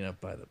gotta clean up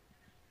by the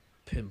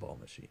pinball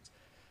machines.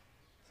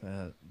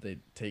 They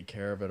take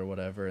care of it or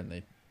whatever, and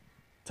they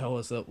tell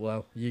us that,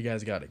 well, you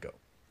guys gotta go.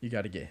 You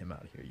gotta get him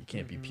out of here. You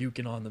can't be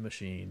puking on the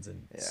machines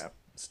and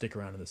stick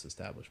around in this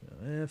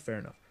establishment. Fair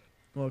enough.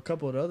 Well, a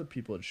couple of other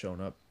people had shown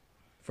up,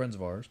 friends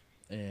of ours,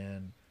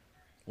 and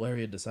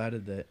Larry had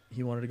decided that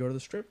he wanted to go to the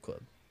strip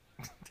club.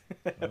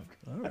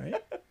 All right.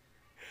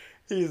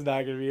 He's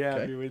not going to be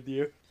happy with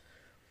you.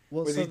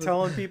 Well, was he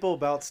telling people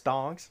about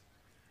stonks?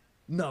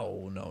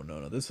 No.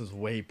 This was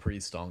way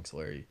pre-stonks,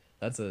 Larry.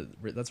 That's a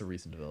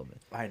recent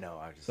development. I know.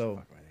 I just fucking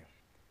with you.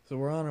 So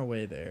we're on our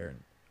way there,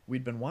 and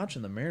we'd been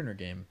watching the Mariner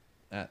game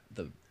at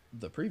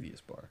the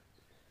previous bar,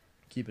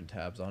 keeping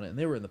tabs on it, and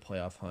they were in the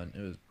playoff hunt.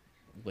 It was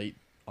late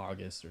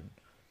August, and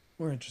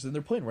we're interested.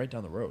 They're playing right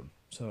down the road,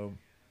 so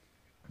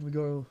we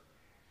go,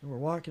 and we're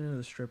walking into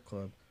the strip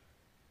club,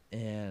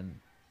 and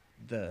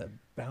the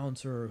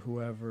bouncer or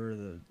whoever,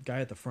 the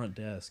guy at the front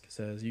desk,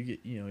 says you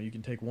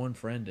can take one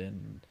friend in.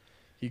 And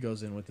he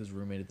goes in with his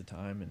roommate at the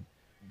time, and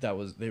that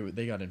was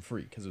they got in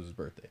free because it was his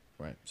birthday,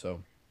 right?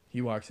 So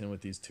he walks in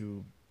with these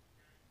 2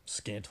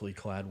 scantily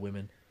clad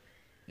women,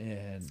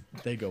 and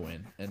they go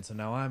in, and so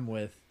now I'm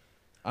with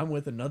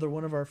another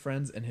one of our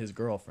friends and his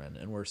girlfriend,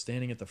 and we're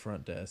standing at the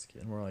front desk,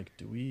 and we're like,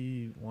 do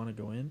we want to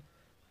go in?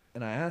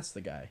 And I asked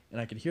the guy, and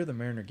I could hear the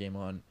Mariner game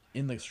on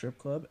in the strip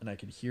club, and I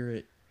could hear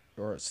it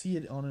or see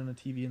it on a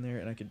TV in there,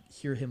 and I could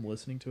hear him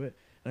listening to it,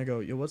 and I go,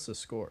 yo, what's the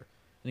score?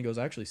 And he goes,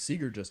 actually,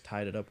 Seager just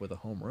tied it up with a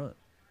home run.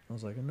 I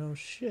was like, oh, no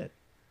shit.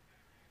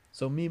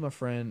 So me, my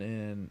friend,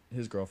 and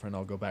his girlfriend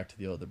all go back to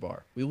the other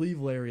bar. We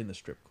leave Larry in the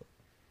strip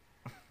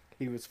club.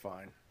 He was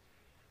fine.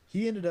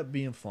 He ended up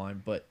being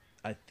fine, but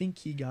I think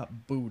he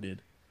got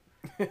booted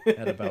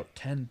at about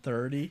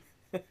 10:30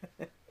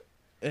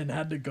 and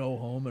had to go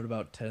home at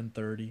about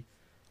 10:30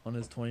 on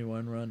his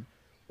 21 run,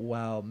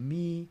 while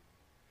me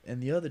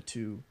and the other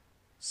 2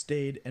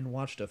 stayed and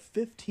watched a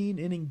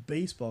 15-inning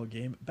baseball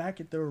game back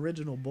at their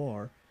original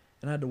bar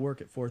and had to work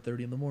at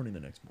 4:30 in the morning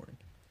the next morning.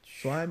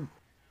 So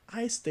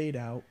I stayed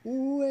out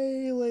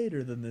way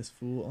later than this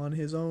fool on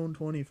his own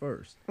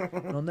 21st.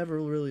 And I'll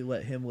never really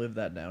let him live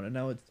that down. And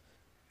now it's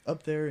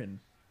up there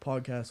in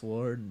podcast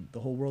lore, and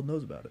the whole world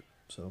knows about it.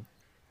 So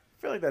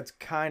I feel like that's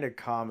kind of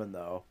common,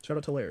 though. Shout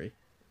out to Larry.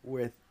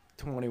 With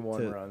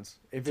 21 runs.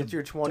 If it's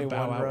your 21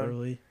 run,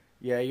 early.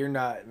 Yeah, you're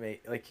not,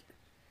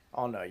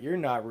 oh no, you're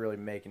not really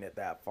making it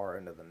that far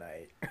into the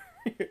night.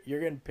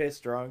 You're getting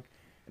pissed drunk,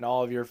 and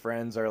all of your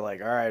friends are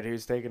like, all right,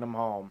 who's taking them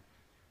home?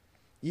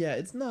 Yeah,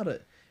 it's not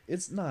a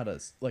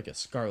like a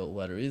scarlet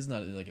letter. It's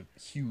not like a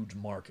huge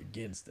mark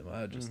against him.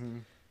 I just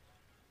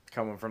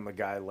coming from the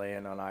guy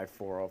laying on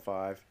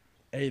I-405.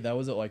 Hey, that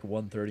was at like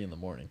 1:30 in the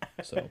morning.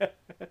 So.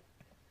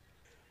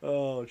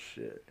 Oh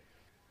shit.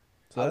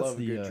 So I love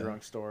a good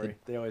drunk story.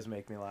 They always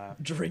make me laugh.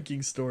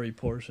 Drinking story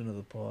portion of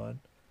the pod.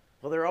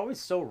 Well, they're always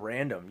so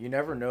random. You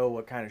never know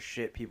what kind of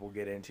shit people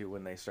get into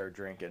when they start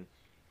drinking.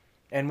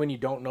 And when you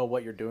don't know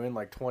what you're doing,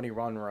 like 20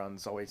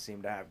 runs always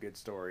seem to have good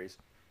stories.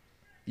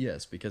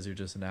 Yes, because you're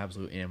just an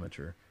absolute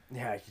amateur.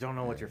 Yeah, you don't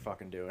know what you're And,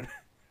 fucking doing.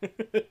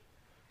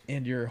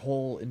 and your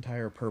whole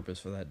entire purpose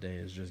for that day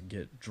is just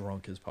get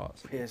drunk as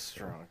possible. Piss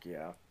drunk,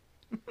 yeah.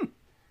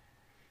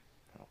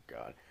 Oh,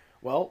 God.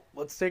 Well,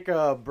 let's take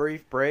a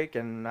brief break,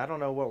 and I don't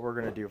know what we're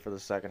going to do for the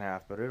second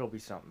half, but it'll be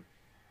something.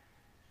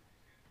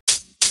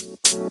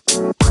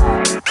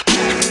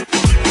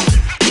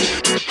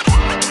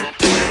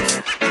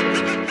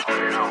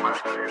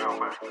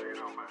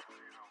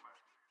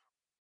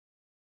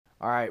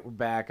 All right, we're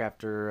back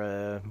after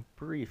a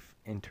brief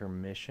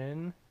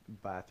intermission,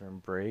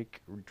 bathroom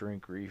break,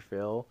 drink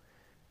refill.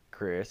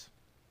 Chris,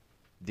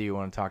 do you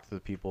want to talk to the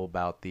people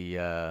about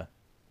the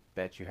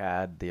bet you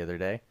had the other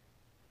day?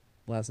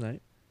 Last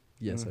night?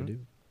 Yes, I Mhm.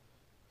 do.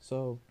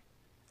 So,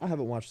 I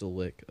haven't watched a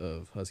lick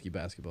of Husky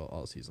basketball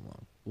all season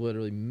long.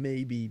 Literally,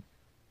 maybe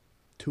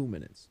 2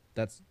 minutes.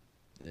 That's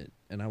it.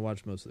 And I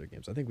watched most of their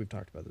games. I think we've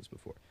talked about this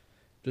before.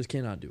 Just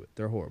cannot do it.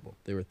 They're horrible.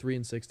 They were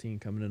 3-16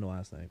 coming into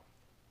last night.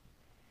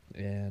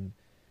 And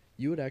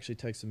you had actually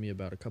texted me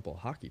about a couple of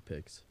hockey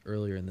picks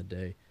earlier in the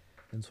day.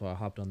 And so I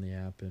hopped on the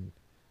app and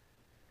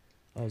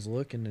I was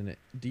looking, and it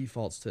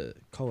defaults to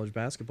college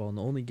basketball. And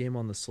the only game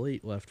on the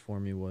slate left for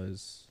me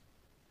was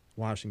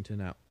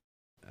Washington at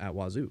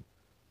Wazoo.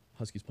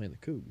 Huskies playing the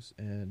Cougs.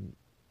 And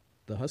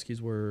the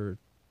Huskies were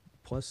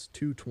plus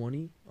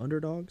 220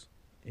 underdogs.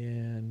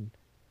 And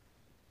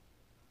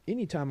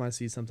anytime I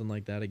see something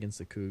like that against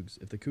the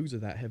Cougs, if the Cougs are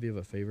that heavy of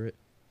a favorite,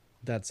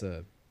 that's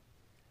a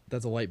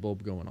light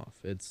bulb going off.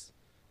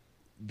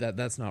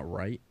 That's not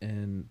right,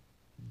 and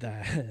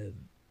that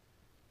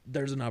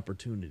there's an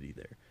opportunity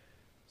there.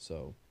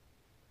 So,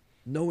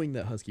 knowing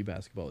that Husky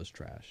basketball is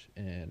trash,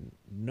 and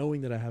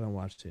knowing that I haven't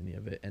watched any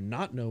of it, and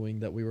not knowing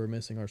that we were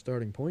missing our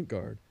starting point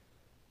guard,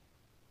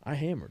 I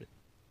hammered it,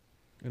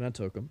 and I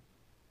took him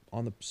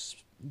on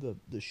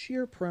the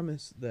sheer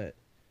premise that,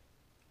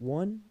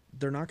 one,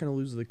 they're not going to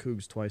lose to the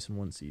Cougs twice in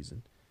one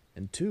season,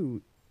 and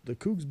two, the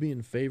Cougs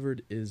being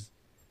favored is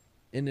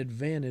an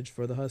advantage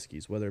for the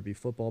Huskies, whether it be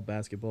football,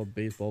 basketball,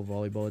 baseball,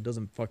 volleyball. It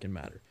doesn't fucking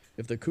matter.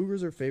 If the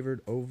Cougars are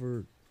favored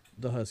over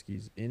the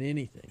Huskies in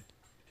anything,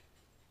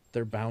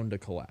 they're bound to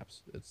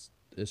collapse. It's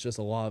just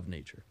a law of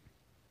nature.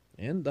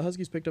 And the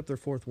Huskies picked up their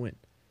fourth win.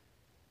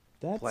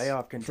 That's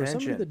Playoff for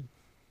somebody contention.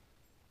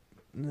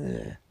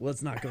 that.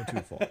 Let's not go too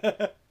far.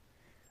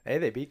 Hey,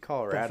 they beat But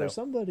Colorado. for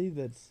somebody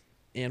that's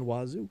and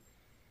Wazoo,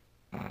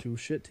 two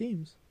shit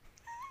teams.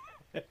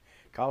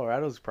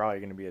 Colorado's probably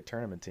going to be a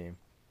tournament team.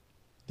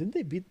 Didn't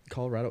they beat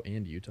Colorado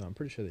and Utah? I'm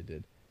pretty sure they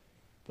did.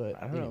 But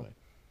I don't know. anyway,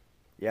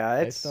 Yeah,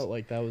 I it's felt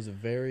like that was a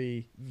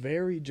very,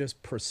 very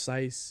just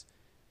precise.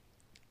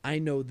 I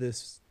know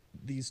these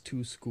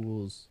two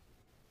schools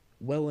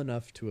well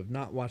enough to have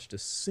not watched a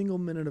single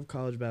minute of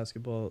college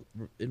basketball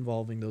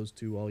involving those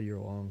two all year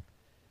long,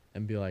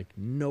 and be like,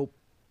 nope,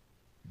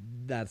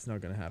 that's not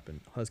going to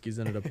happen. Huskies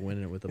ended up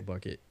winning it with a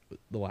bucket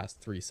the last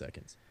 3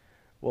 seconds.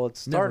 well.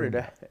 Never in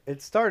doubt.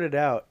 It started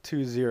out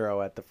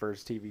 2-0 at the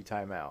first TV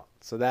timeout,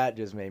 so that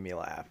just made me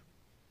laugh.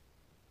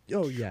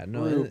 Oh yeah,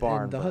 no, True and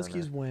barn the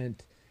Huskies burner.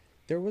 went.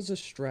 There was a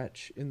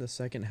stretch in the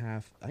second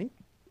half. I think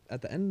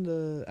at the end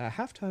at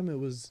halftime it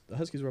was the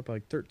Huskies were up by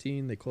like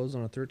 13. They closed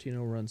on a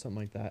 13-0 run, something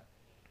like that.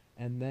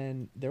 And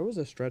then there was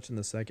a stretch in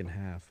the second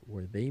half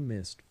where they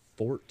missed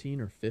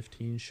 14 or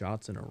 15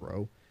 shots in a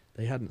row.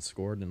 They hadn't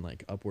scored in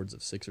like upwards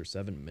of 6 or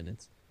 7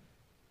 minutes.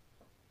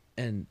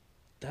 And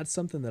that's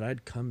something that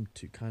I'd come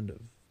to kind of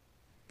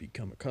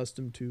become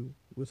accustomed to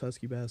with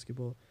Husky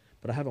basketball,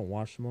 but I haven't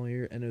watched them all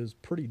year, and it was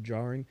pretty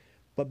jarring.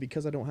 But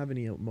because I don't have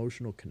any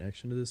emotional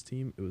connection to this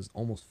team, it was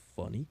almost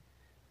funny.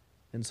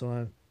 And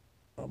so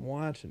I'm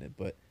watching it,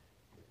 but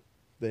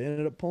they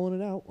ended up pulling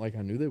it out like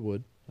I knew they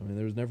would. I mean,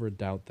 there was never a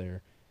doubt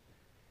there.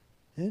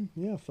 And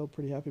yeah, I felt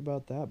pretty happy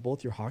about that.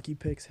 Both your hockey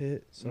picks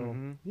hit. So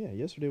Mm-hmm. yeah,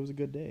 yesterday was a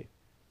good day.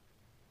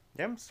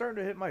 Yeah, I'm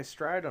starting to hit my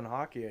stride on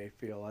hockey. I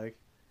feel like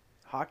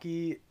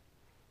hockey.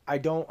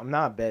 I'm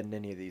not betting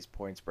any of these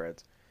point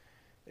spreads.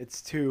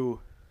 It's too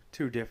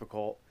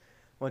difficult.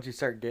 Once you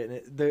start getting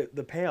it,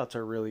 the payouts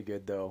are really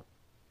good though.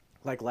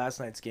 Like last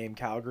night's game,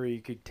 Calgary,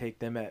 you could take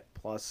them at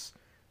plus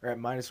or at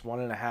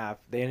 -1.5.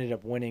 They ended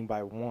up winning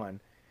by one,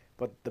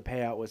 but the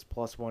payout was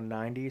plus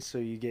 190, so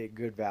you get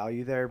good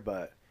value there.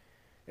 But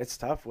it's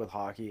tough with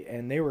hockey,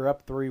 and they were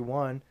up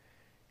 3-1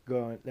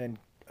 going. Then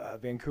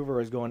Vancouver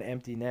was going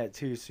empty net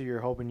too, so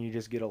you're hoping you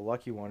just get a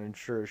lucky one. And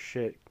sure as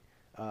shit,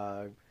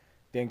 uh,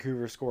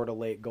 Vancouver scored a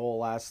late goal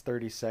last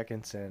 30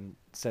 seconds and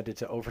sent it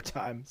to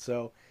overtime.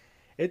 So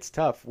it's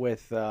tough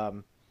with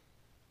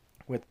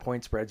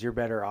point spreads. You're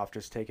better off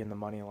just taking the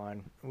money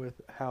line with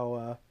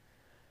how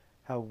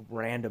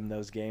random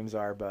those games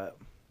are. But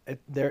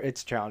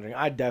it's challenging.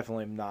 I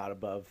definitely am not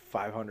above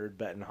 500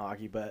 betting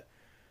hockey, but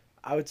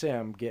I would say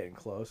I'm getting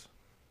close.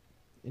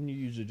 And you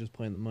usually just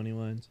playing the money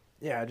lines.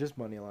 Yeah, just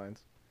money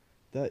lines.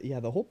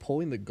 The whole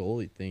pulling the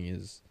goalie thing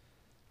is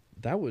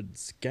that would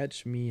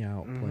sketch me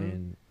out Mm-hmm.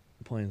 playing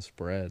playing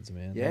spreads,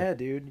 man. Yeah,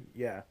 dude.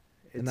 Yeah.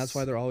 And that's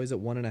why they're always at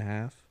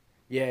 1.5.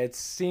 Yeah, it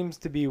seems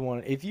to be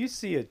one. If you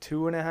see a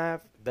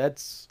 2.5,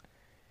 that's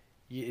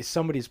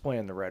somebody's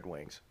playing the Red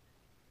Wings.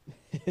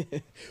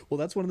 Well,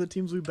 that's one of the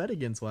teams we bet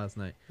against last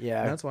night.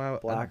 Yeah, And that's why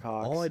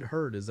Blackhawks. all I'd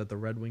heard is that the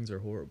Red Wings are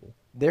horrible.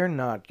 They're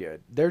not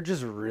good. They're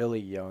just really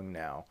young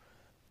now.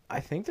 I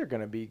think they're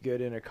going to be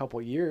good in a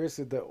couple years.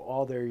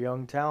 All their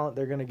young talent,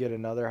 they're going to get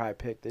another high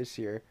pick this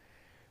year.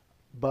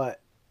 But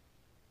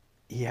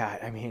yeah,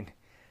 I mean,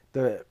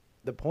 the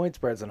point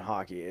spreads in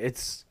hockey,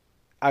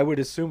 I would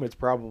assume it's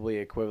probably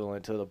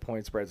equivalent to the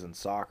point spreads in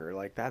soccer.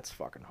 Like that's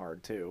fucking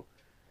hard too.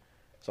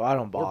 So I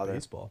don't bother. Or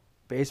baseball.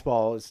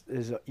 Baseball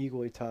is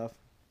equally tough.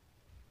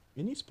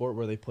 Any sport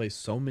where they play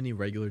so many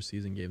regular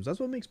season games, that's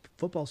what makes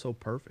football so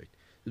perfect.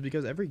 Is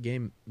because every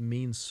game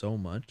means so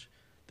much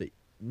that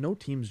no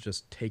teams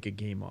just take a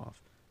game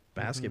off.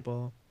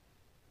 Basketball,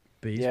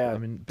 baseball. Yeah, I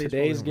mean, baseball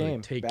today's don't really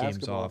game, take games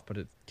basketball. off, but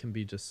it can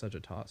be just such a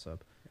toss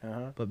up.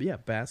 Uh-huh. But yeah,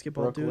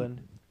 basketball, Brooklyn.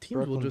 dude.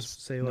 Teams will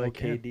just say no like,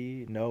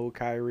 KD, no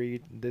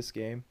Kyrie this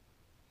game.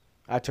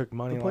 I took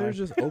money the players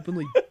line. just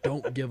openly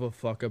don't give a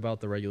fuck about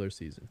the regular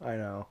season. I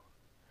know.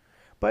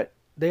 But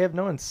they have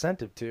no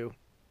incentive to.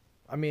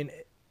 I mean,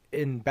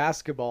 in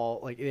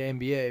basketball, like the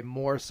NBA,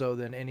 more so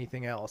than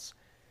anything else.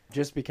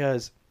 Just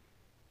because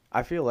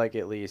I feel like,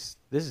 at least,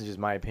 this is just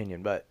my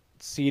opinion, but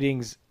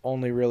seedings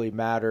only really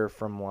matter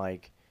from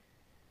like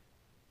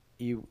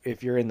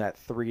if you're in that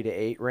 3 to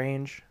 8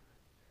 range.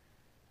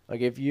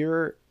 Like if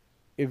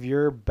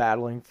you're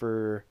battling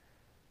for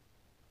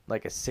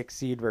like a 6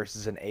 seed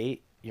versus an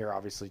 8, you're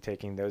obviously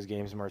taking those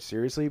games more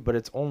seriously, but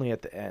it's only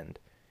at the end.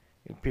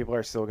 People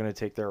are still going to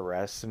take their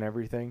rests and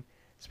everything.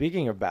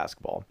 Speaking of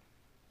basketball,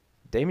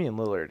 Damian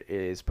Lillard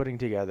is putting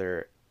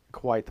together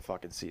quite the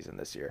fucking season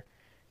this year.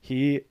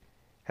 He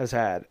has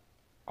had,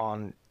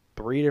 on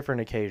 3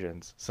 different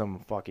occasions, some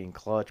fucking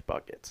clutch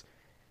buckets.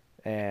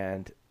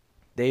 And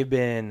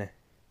he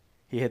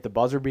hit the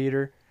buzzer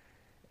beater,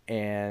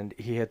 and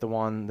he hit the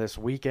one this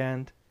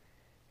weekend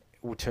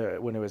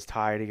when it was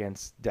tied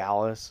against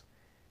Dallas.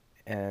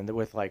 And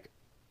with like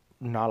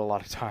not a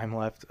lot of time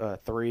left,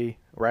 3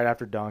 right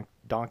after Doncic.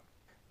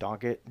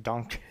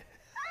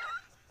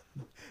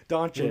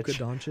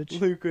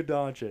 Luka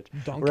Doncic.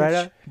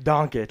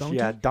 Doncic?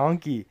 Yeah,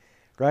 Donkey.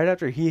 Right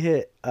after he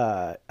hit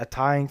a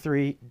tying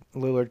 3,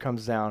 Lillard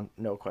comes down,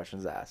 no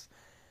questions asked.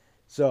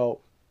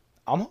 So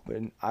I'm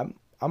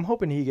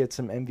hoping he gets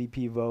some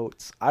MVP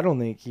votes. I don't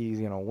think he's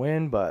gonna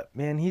win, but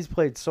man, he's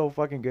played so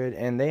fucking good,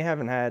 and they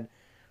haven't had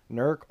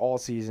Nurk all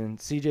season.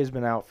 CJ's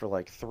been out for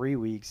like 3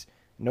 weeks.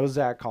 No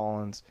Zach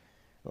Collins.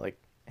 Like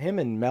him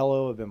and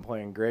Melo have been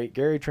playing great.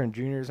 Gary Trent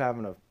Jr. is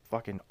having a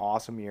fucking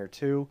awesome year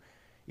too.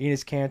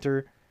 Enes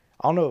Kanter,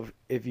 I don't know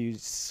if you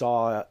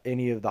saw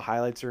any of the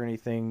highlights or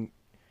anything.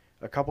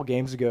 A couple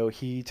games ago,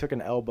 he took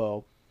an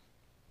elbow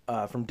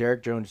from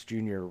Derek Jones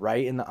Jr.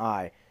 right in the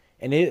eye,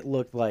 and it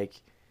looked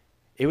like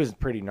it was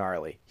pretty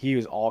gnarly. He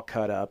was all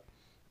cut up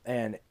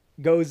and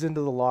goes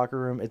into the locker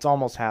room. It's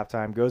almost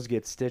halftime. Goes,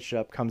 gets stitched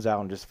up, comes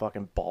out, and just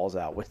fucking balls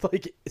out with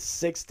like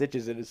 6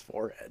 stitches in his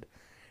forehead.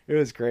 It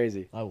was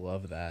crazy. I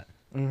love that.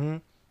 Mm-hmm.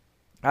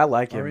 I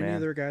like him, Are any man.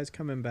 other guys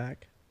coming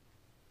back?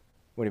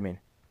 What do you mean?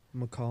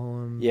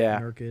 McCollum, Yeah.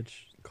 Nurkic,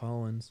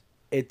 Collins.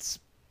 It's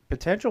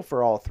potential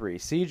for all 3.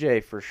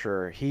 CJ for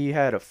sure. He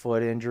had a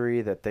foot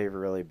injury that they've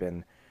really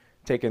been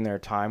taking their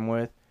time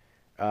with.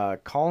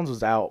 Collins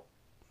was out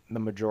the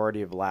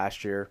majority of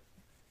last year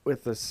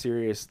with a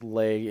serious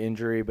leg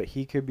injury, but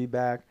he could be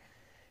back.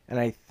 And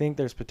I think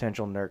there's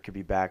potential Nurk could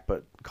be back,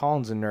 but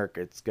Collins and Nurk,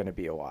 it's going to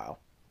be a while.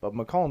 But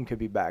McCollum could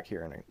be back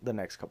here in the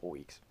next couple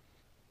weeks.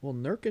 Well,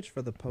 Nurkic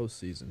for the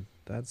postseason.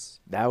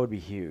 That would be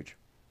huge.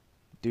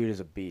 Dude is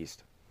a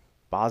beast.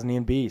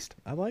 Bosnian beast.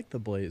 I like the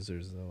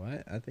Blazers though.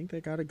 I think they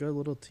got a good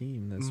little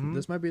team.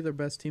 This might be their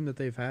best team that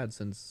they've had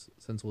since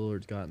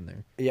Lillard's gotten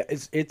there. Yeah,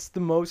 it's the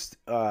most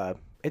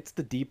it's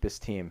the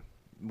deepest team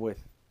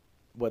with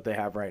what they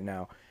have right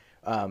now.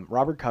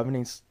 Robert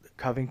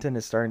Covington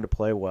is starting to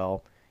play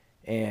well,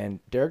 and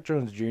Derek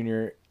Jones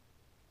Jr.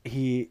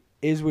 He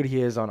is what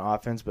he is on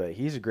offense, but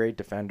he's a great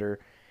defender,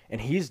 and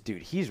he's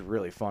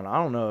really fun.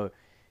 I don't know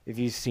if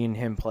you've seen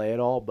him play at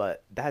all,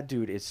 but that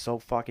dude is so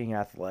fucking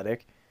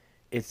athletic.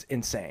 It's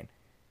insane.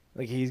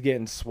 Like, he's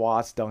getting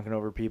swats, dunking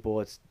over people.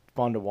 It's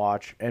fun to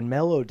watch. And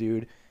Melo,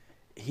 dude,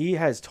 he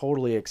has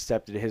totally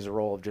accepted his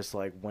role of just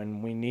like,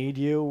 when we need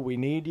you, we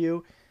need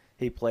you.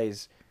 He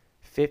plays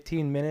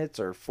 15 minutes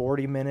or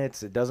 40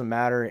 minutes. It doesn't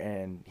matter.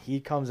 And he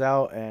comes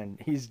out and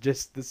he's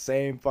just the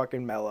same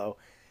fucking Melo.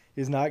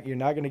 You're not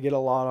going to get a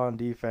lot on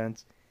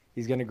defense.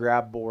 He's going to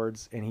grab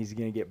boards and he's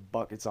going to get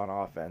buckets on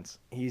offense.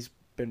 He's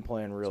been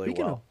playing really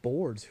Speaking well. of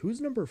boards, who's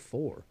number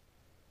 4?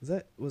 Was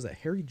that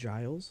Harry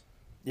Giles?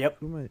 Yep.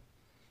 Who am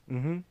I?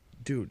 Mm-hmm.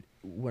 Dude,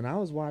 when I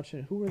was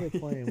watching, who were they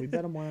playing? We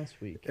bet them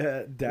last week.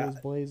 It was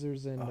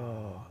Blazers and.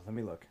 Let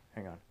me look.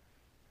 Hang on.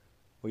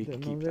 We can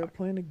no, keep they were talking.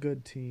 playing a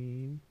good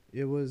team.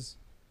 It was.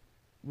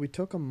 We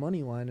took a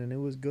money line and it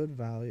was good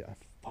value.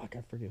 I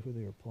forget who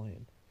they were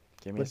playing.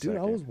 Give me a But dude,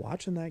 second. I was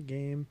watching that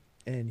game.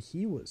 and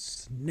he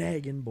was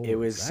snagging boards. It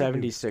was That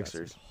dude's got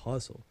some 76ers.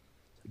 hustle.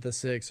 The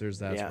Sixers,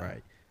 that's Yeah.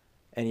 right.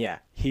 And yeah,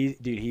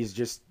 he's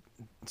just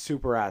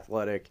super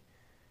athletic.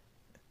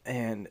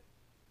 And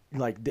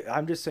like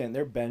I'm just saying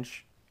their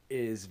bench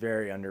is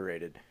very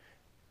underrated.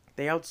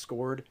 They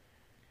outscored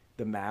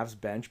the Mavs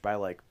bench by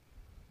like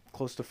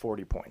close to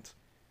 40 points.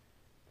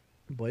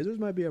 Blazers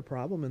might be a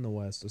problem in the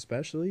West,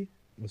 especially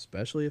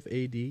if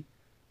AD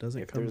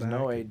doesn't If come there's back.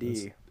 no and AD,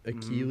 this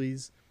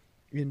Achilles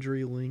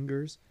injury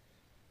lingers.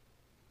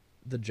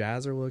 The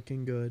Jazz are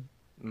looking good.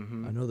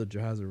 Mm-hmm. I know the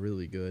Jazz are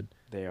really good.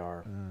 They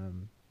are.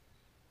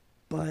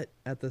 But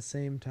at the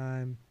same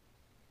time,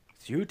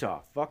 It's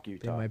Utah. Fuck they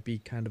Utah. might be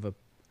kind of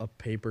a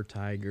paper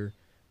tiger.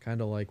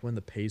 Kind of like when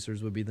the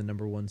Pacers would be the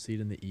number 1 seed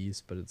in the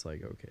East, but it's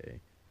like, okay,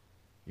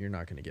 you're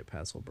not going to get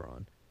past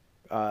LeBron.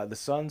 The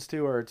Suns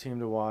too are a team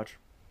to watch.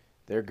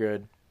 They're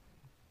good.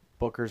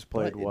 Booker's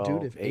played But, well.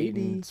 dude, if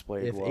Aiden's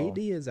played if well. AD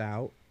is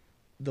out,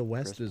 the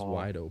West Chris is Paul.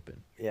 wide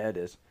open. Yeah, it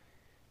is.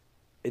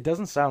 It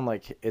doesn't sound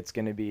like it's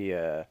going to be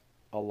a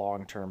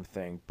long-term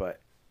thing,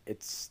 but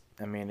it's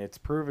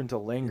proven to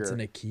linger. It's an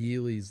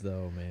Achilles,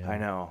 though, man. I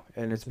know,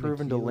 and it's an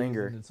proven to Achilles,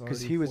 linger and it's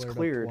because already he was flared up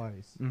cleared.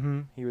 twice.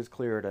 He was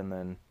cleared, and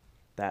then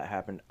that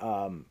happened.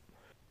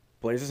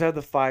 Blazers have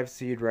the 5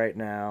 seed right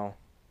now,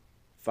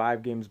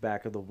 5 games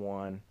back of the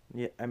 1.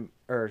 Yeah,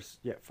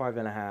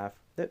 5.5.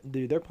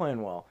 Dude, they're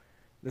playing well.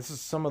 This is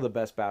some of the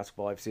best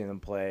basketball I've seen them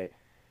play.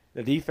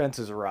 The defense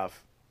is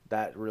rough.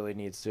 That really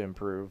needs to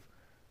improve.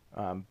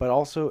 But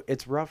also,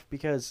 it's rough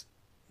because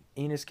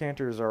Enes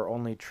Kanter is our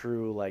only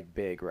true like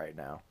big right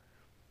now.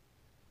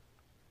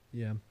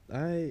 Yeah,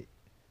 I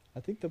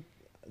think the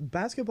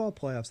basketball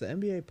playoffs, the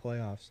NBA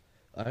playoffs,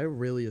 I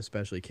really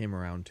especially came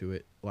around to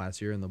it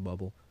last year in the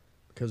bubble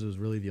because it was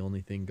really the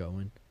only thing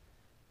going.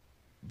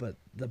 But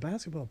the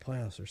basketball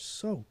playoffs are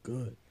so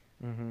good,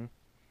 Mm-hmm.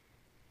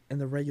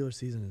 and the regular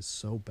season is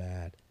so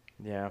bad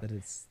Yeah. that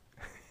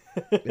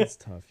it's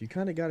tough. You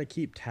kind of got to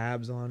keep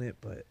tabs on it,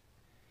 but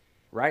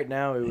Right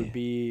now, it would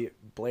be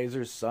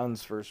Blazers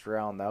Suns first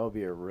round. That would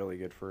be a really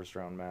good first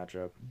round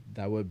matchup.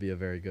 that would be a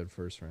very good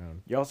first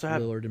round. You also have,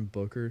 Lillard and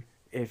Booker.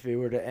 if it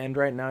were to end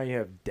right now, you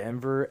have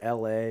Denver,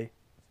 LA,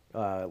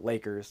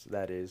 Lakers,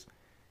 that is,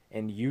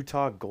 and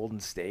Utah, Golden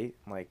State.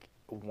 Like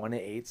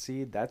 1-8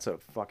 seed. That's a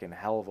fucking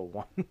hell of a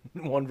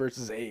 1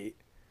 versus 8.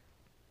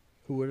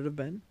 Who would it have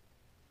been?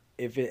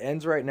 If it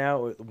ends right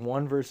now,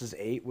 1 versus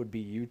 8 would be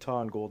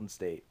Utah and Golden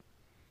State.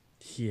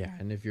 Yeah,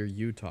 and if you're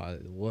Utah,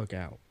 look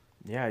out.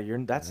 Yeah,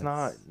 that's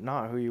not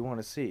who you want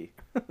to see.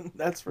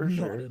 That's for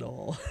sure. Not at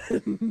all.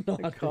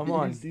 Not Come you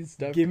on, see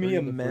Steph give me Curry a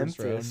in the first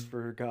Memphis round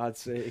for God's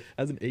sake,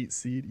 as an 8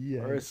 seed.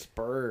 Yeah. or a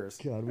Spurs.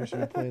 God, we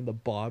should be playing the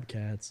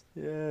Bobcats.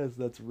 Yes,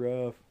 that's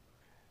rough.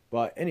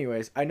 But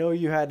anyways, I know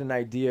you had an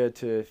idea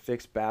to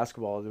fix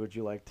basketball. Would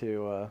you like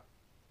to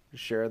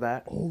share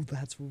that? Oh,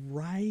 that's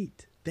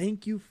right.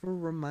 Thank you for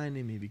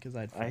reminding me because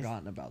I'd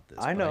forgotten about this.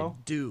 I but know.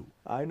 I do.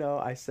 I know.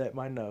 I set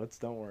my notes.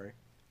 Don't worry.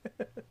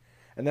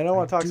 And then I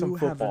want to talk do some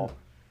have football.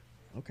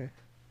 Okay.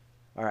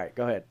 All right,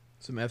 go ahead.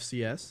 Some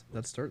FCS.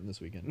 That's starting this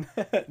weekend.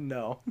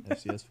 No.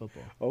 FCS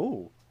football.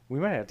 Oh, we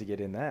might have to get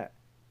in that.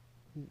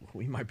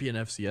 We might be an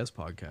FCS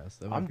podcast.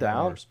 That might I'm be on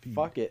our down. speed.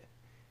 Fuck it.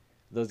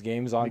 Those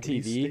games on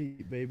McNeese TV.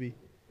 State, baby.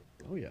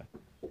 Oh yeah.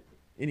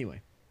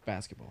 Anyway,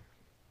 basketball.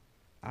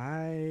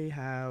 I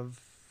have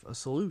a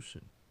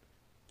solution.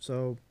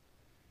 So,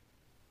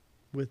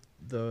 with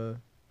the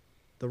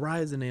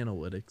rise in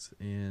analytics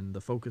and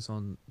the focus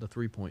on the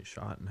 3-point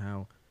shot and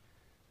how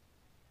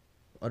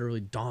utterly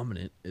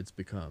dominant it's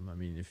become. I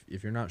mean,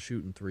 if you're not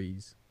shooting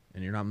threes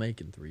and you're not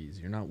making threes,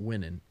 you're not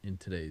winning in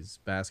today's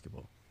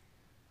basketball.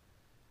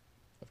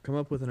 I've come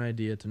up with an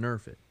idea to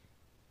nerf it.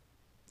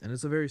 And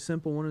it's a very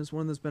simple one. It's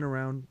one that's been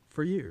around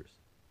for years.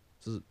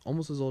 It's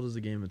almost as old as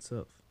the game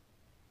itself.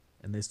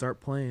 And they start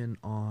playing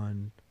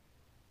on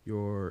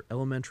your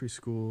elementary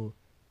school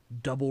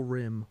double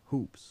rim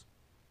hoops.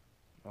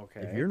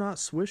 Okay. If you're not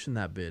swishing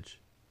that bitch,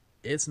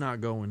 it's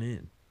not going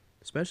in.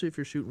 Especially if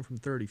you're shooting from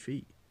 30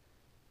 feet.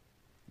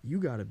 You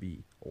got to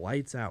be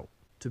lights out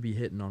to be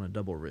hitting on a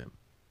double rim.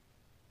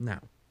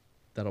 Now,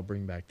 that'll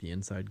bring back the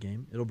inside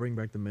game. It'll bring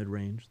back the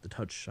mid-range, the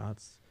touch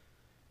shots.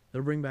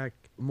 It'll bring back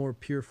a more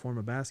pure form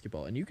of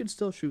basketball. And you can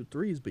still shoot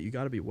threes, but you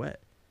got to be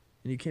wet.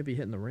 And you can't be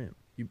hitting the rim.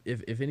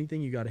 If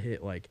anything, you got to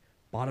hit, like,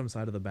 bottom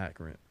side of the back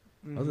rim.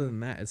 Mm-hmm. Other than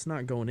that, it's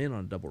not going in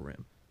on a double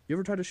rim. You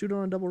ever try to shoot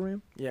on a double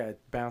rim? Yeah, it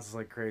bounces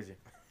like crazy.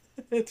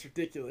 It's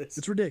ridiculous.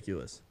 It's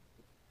ridiculous.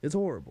 It's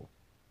horrible.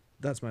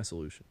 That's my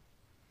solution.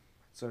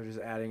 So just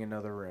adding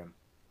another rim.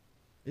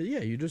 Yeah,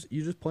 you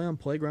just play on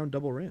playground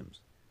double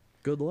rims.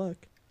 Good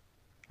luck.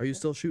 Are you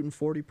still shooting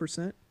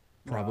 40%?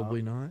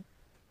 Probably not.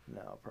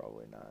 No,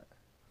 probably not.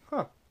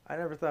 Huh. I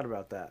never thought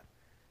about that.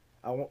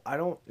 I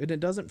don't. And it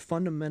doesn't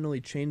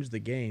fundamentally change the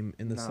game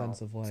in the No,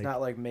 sense of, like, it's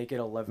not like make it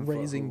 11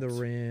 raising the hoops.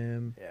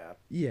 rim. Yeah.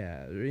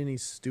 Yeah, or any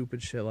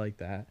stupid shit like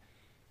that.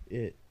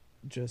 It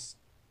just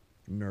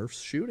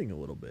nerfs shooting a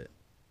little bit.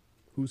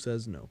 Who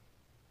says no?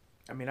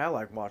 I mean, I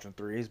like watching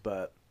threes,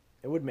 but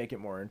it would make it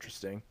more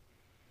interesting.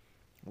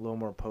 A little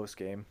more post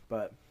game,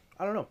 but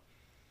I don't know.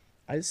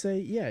 I'd say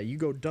yeah, you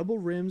go double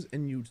rims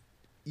and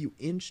you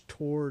inch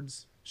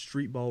towards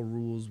street ball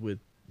rules with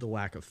the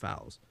lack of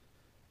fouls.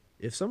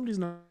 If somebody's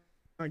not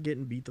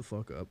getting beat the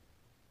fuck up,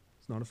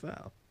 it's not a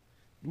foul.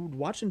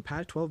 Watching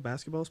Pac-12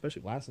 basketball,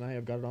 especially last night,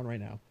 I've got it on right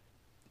now.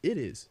 It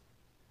is.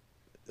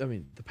 I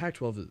mean, the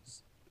Pac-12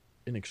 is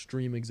an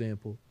extreme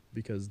example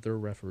because their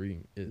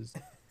refereeing is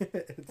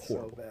It's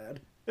horrible. so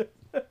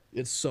bad.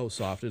 It's so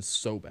soft. It's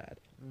so bad.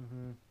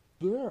 Mm-hmm.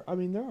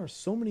 There are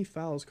so many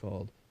fouls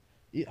called.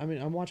 I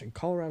mean, I'm watching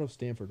Colorado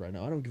Stanford right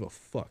now. I don't give a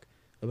fuck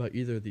about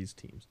either of these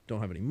teams.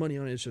 Don't have any money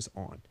on it. It's just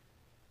on.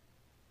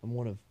 I'm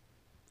one of,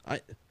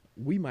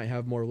 we might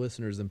have more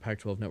listeners than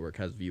Pac-12 Network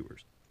has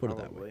viewers. Put it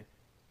that way.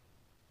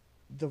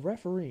 The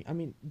referee. I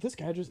mean, this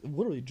guy just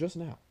literally just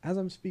now, as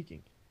I'm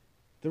speaking,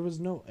 there was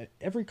no.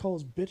 Every call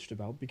is bitched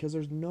about because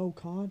there's no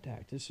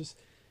contact. It's just,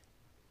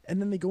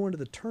 and then they go into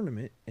the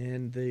tournament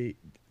and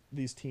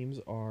these teams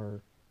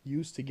are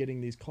used to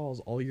getting these calls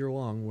all year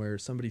long where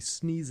somebody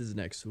sneezes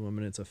next to them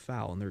and it's a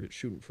foul and they're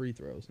shooting free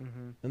throws.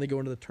 Mm-hmm. Then they go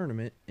into the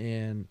tournament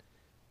and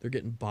they're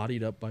getting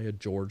bodied up by a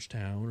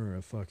Georgetown or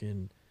a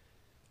fucking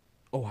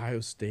Ohio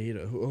State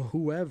or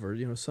whoever,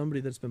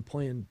 somebody that's been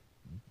playing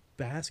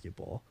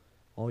basketball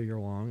all year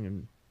long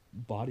and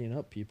bodying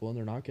up people and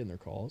they're not getting their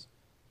calls.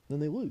 Then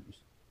they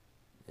lose.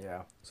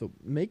 Yeah. So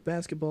make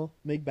basketball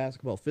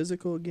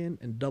physical again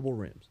and double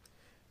rims.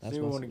 That's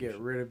so you want to get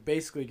rid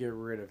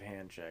of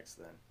hand checks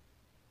then.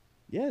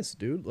 Yes,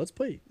 dude. Let's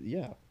play.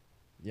 Yeah.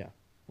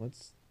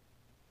 Let's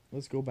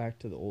go back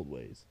to the old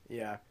ways.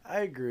 Yeah,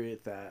 I agree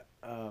with that.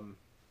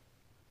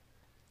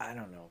 I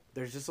don't know.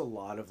 There's just a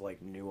lot of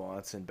like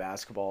nuance in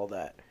basketball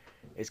that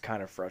is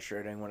kind of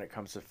frustrating when it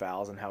comes to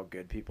fouls and how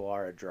good people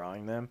are at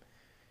drawing them.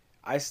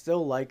 I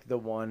still like the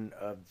one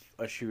of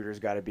a shooter's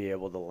got to be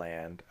able to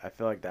land. I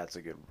feel like that's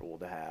a good rule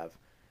to have.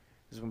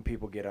 Is when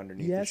people get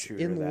underneath the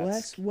shooter.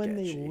 Unless when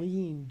they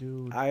lean,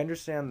 dude. I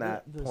understand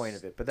that point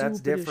of it, but that's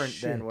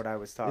different than what I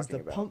was talking about.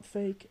 Is the pump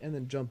fake and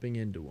then jumping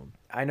into them.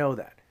 I know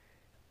that.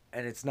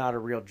 And it's not a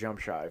real jump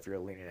shot if you're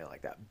leaning in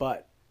like that.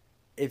 But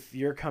if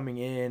you're coming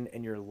in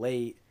and you're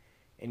late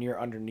and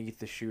you're underneath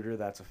the shooter,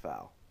 that's a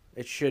foul.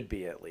 It should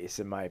be, at least,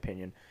 in my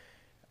opinion.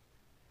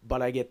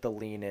 But I get the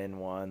lean in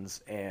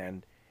ones,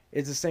 and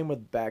it's the same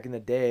with back in the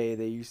day.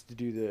 They used to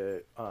do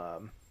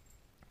the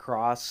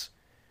cross,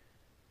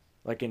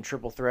 like in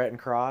triple threat and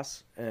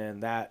cross,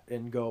 and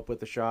go up with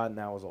the shot, and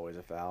that was always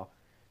a foul.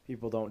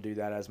 People don't do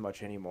that as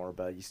much anymore,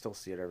 but you still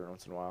see it every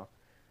once in a while.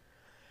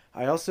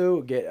 I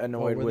also get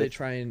annoyed where they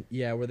try and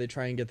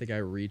get the guy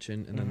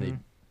reaching, and then they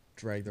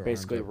drag their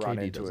basically arms up. run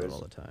KD into does it all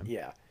the time.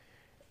 Yeah,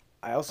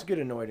 I also get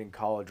annoyed in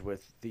college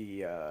with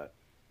the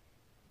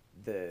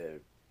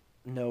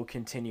no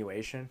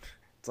continuation.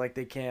 It's like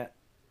they can't.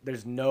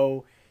 There's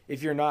no.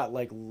 If you're not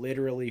like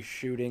literally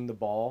shooting the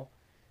ball,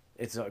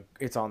 it's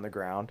on the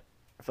ground.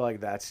 I feel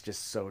like that's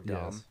just so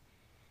dumb.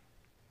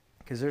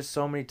 Because there's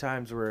so many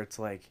times where it's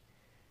like,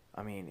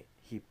 I mean,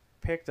 he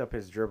picked up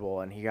his dribble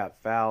and he got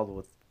fouled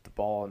with the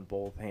ball in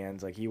both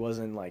hands. Like, he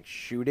wasn't like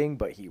shooting,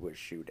 but he was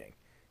shooting,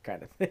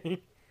 kind of thing.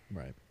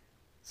 Right.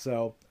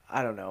 So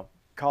I don't know.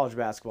 College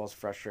basketball is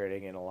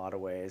frustrating in a lot of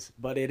ways,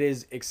 but it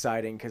is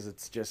exciting because it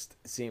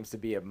seems to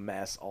be a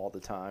mess all the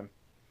time.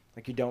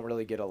 Like, you don't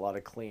really get a lot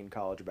of clean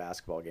college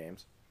basketball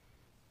games.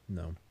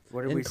 No.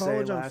 What did in we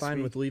college, say I'm last fine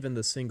week? with leaving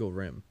the single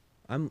rim.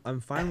 I'm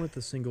fine with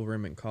the single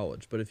rim in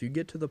college, but if you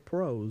get to the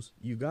pros,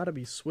 you got to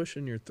be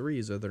swishing your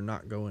threes or they're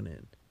not going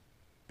in,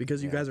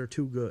 because you guys are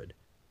too good.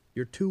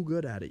 You're too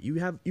good at it.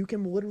 You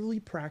can literally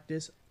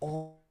practice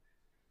all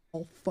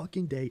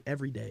fucking day,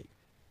 every day.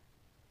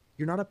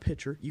 You're not a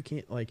pitcher. You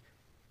can't like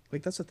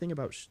that's the thing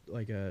about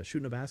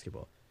shooting a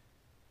basketball.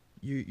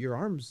 Your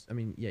arms. I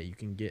mean, yeah, you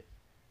can get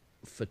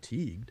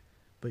fatigued,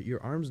 but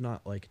your arm's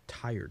not like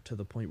tired to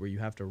the point where you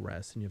have to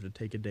rest and you have to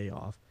take a day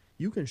off.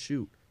 You can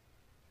shoot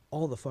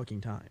all the fucking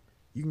time.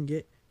 You can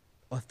get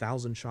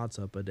 1,000 shots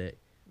up a day.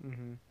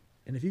 Mm-hmm.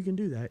 And if you can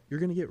do that, you're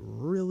going to get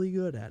really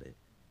good at it.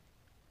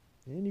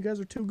 And you guys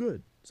are too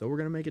good, so we're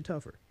going to make it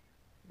tougher.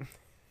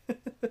 I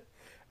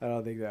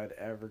don't think that would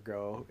ever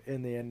go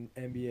in the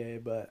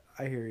NBA, but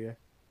I hear you.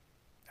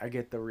 I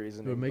get the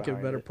reasoning. It would make it a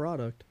better it.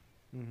 product.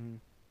 Mm-hmm.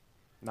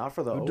 Not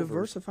for the It would overs.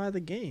 diversify the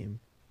game.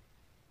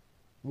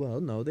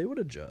 Well, no, they would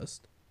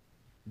adjust.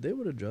 They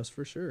would adjust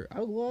for sure. I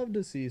would love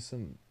to see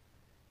some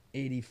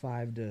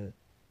 85 to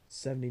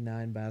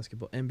 79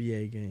 basketball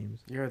NBA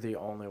games. You're the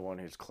only one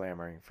who's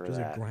clamoring for just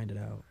that. Just grind it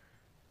out.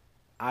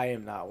 I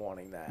am not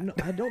wanting that. No,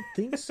 I don't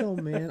think so,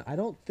 man. I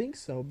don't think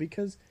so,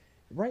 because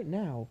right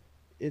now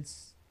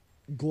it's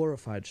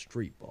glorified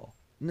street ball.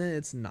 No,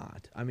 it's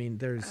not. I mean,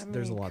 there's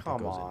a lot that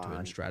goes into it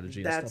and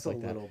strategy and stuff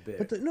like that. That's a little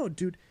bit. But no,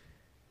 dude.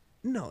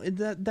 No,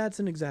 that's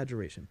an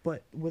exaggeration.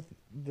 But with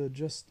the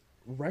just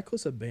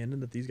reckless abandon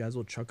that these guys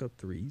will chuck up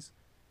threes.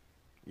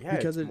 Yeah,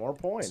 because it's more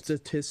points.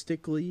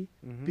 Statistically,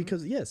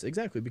 because yes,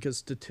 exactly, because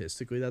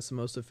statistically that's the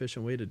most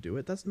efficient way to do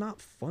it. That's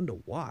not fun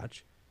to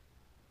watch.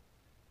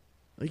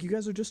 Like, you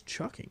guys are just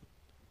chucking.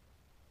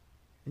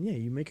 And yeah,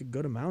 you make a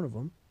good amount of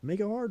them. Make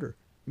it harder.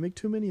 You make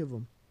too many of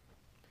them.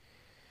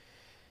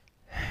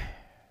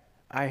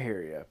 I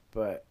hear you,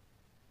 but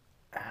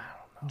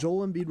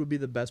Joel Embiid would be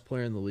the best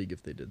player in the league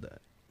if they did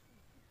that.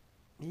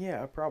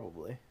 yeah,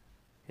 probably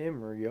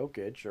him or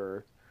Jokic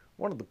or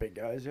one of the big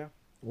guys. Yeah,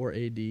 Or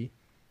AD.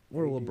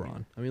 Or AD.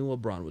 LeBron. I mean,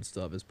 LeBron would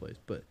still have his place,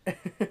 but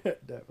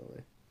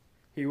Definitely.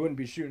 He wouldn't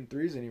be shooting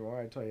threes anymore.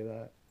 I tell you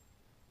that.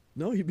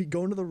 no, he'd be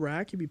going to the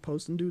rack. He'd be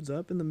posting dudes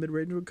up, and the mid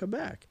range would come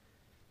back.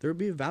 There would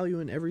be a value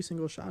in every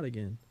single shot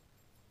again.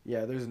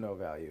 Yeah, there's no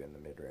value in the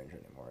mid range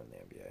anymore in the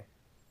NBA.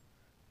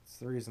 It's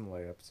threes and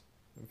layups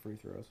and free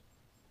throws.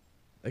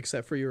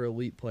 Except for your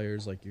elite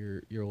players like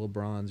your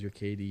LeBrons, your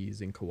KDs,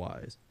 and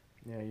Kawhis.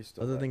 Yeah, you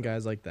still. Other than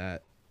guys like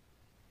that,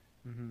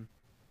 Mm-hmm.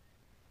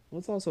 well,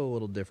 it's also a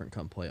little different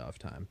come playoff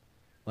time.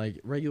 Like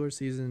regular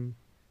season,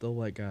 they'll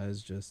let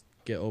guys just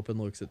get open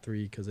looks at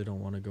three because they don't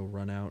want to go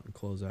run out and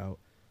close out.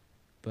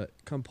 But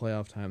come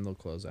playoff time, they'll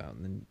close out,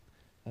 and then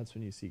that's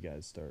when you see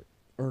guys start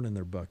earning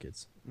their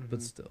buckets. Mm-hmm.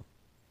 But still,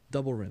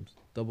 double rims.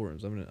 I'm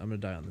gonna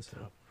die on this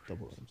hill.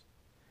 Double rims.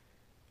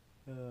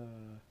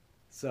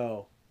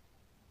 So,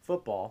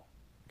 football,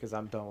 because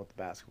I'm done with the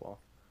basketball.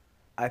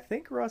 I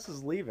think Russ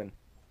is leaving.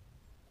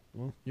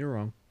 Well, you're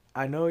wrong.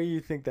 I know you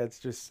think that's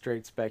just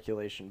straight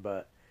speculation,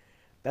 but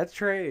that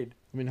trade,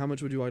 I mean, how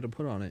much would you like to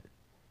put on it?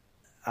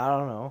 I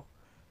don't know.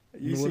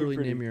 You seem literally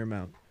pretty- name your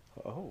amount.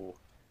 Oh,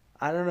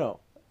 I don't know.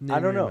 Name I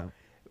don't your know.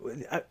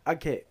 amount.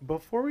 Okay,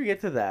 before we get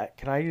to that,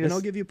 can I just? And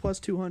I'll give you plus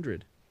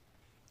 200.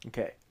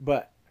 Okay,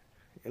 but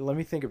let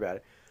me think about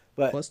it.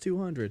 But Plus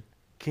 200.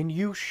 can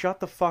you shut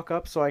the fuck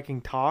up so I can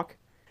talk?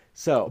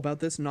 So, About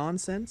this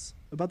nonsense?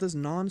 About this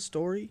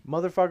non-story?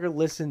 motherfucker,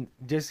 listen,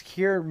 just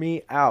hear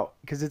me out,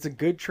 because it's a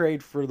good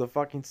trade for the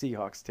fucking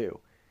Seahawks too.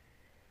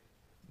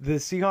 The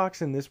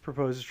Seahawks in this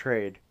proposed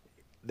trade,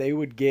 they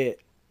would get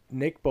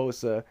Nick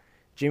Bosa,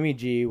 Jimmy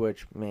G,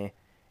 which meh,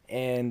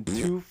 and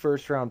 2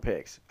 first-round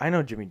picks. I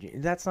know Jimmy G.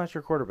 That's not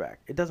your quarterback.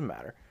 It doesn't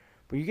matter.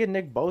 But you get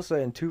Nick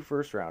Bosa and 2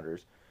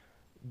 first-rounders,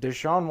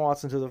 Deshaun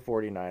Watson to the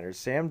 49ers,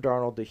 Sam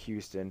Darnold to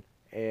Houston,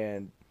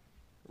 and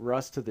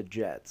Russ to the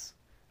Jets.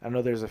 I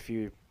know there's a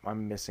few,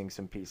 I'm missing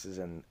some pieces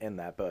in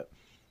that, but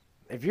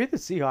if you're the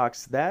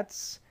Seahawks,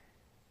 that's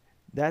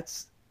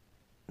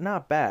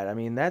not bad. I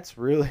mean, that's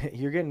really,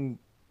 you're getting,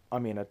 I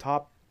mean, a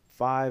top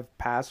 5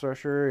 pass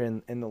rusher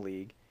in the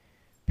league,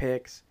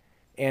 picks,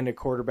 and a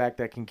quarterback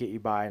that can get you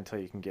by until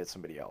you can get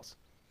somebody else.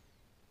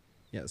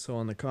 Yeah, so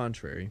on the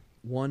contrary,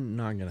 1,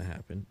 not going to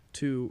happen.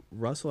 2,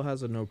 Russell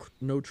has a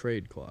no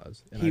trade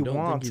clause. And He I don't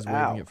think wants he's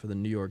waiving out. it for the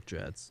New York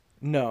Jets.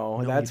 No, No,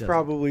 he that's doesn't.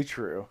 probably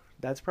true.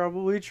 That's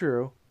probably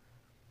true.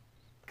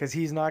 Because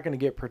he's not going to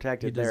get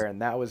protected He there, does-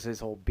 and that was his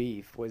whole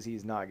beef, was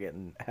he's not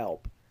getting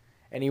help.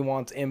 And he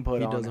wants input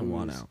He on doesn't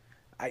want who's-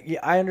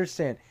 out. I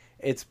understand.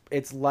 It's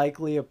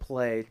likely a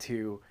play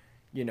to,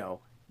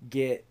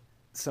 get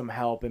some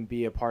help and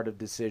be a part of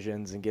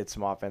decisions and get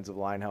some offensive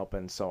line help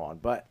and so on.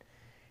 But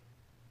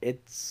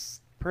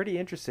it's pretty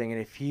interesting.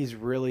 And if he's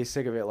really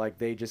sick of it, like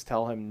they just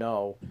tell him,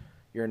 no,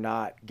 you're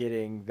not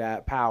getting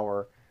that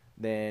power,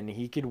 then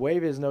he could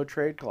waive his no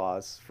trade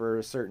clause for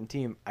a certain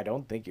team. I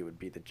don't think it would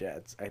be the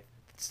Jets. I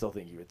still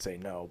think he would say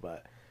no,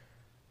 but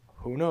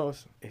who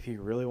knows if he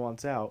really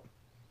wants out.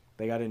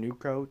 They got a new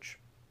coach.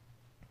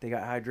 They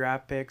got high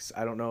draft picks.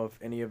 I don't know if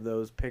any of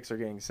those picks are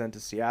getting sent to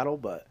Seattle,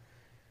 but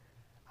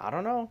I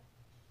don't know.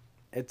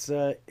 It's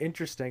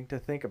interesting to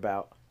think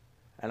about,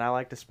 and I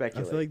like to I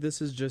speculate. feel like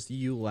this is just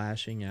you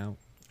lashing out.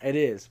 It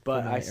is,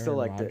 but for I my still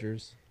Aaron like to.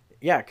 Rodgers.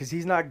 Yeah, because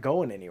he's not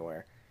going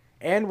anywhere,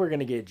 and we're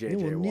gonna get Yeah, JJ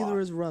well, Watt. neither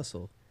is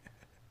Russell.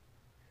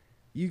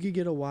 You could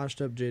get a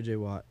washed up JJ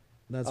Watt.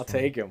 That's I'll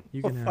fine. take him.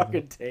 You I'll can have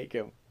fucking him. take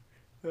him.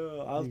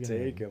 I'll You can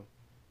have take him. him.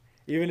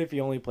 Even if he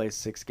only plays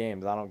 6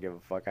 games, I don't give a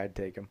fuck. I'd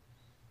take him.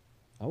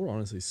 I would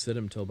honestly sit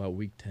him till about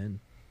week 10.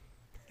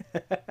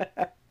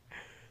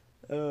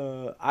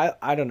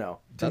 I don't know.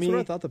 To That's me, what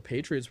I thought the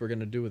Patriots were going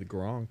to do with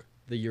Gronk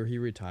the year he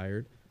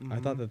retired. I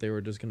thought Mhm. that they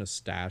were just going to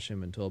stash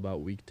him until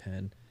about week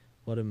 10,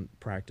 let him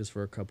practice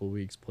for a couple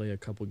weeks, play a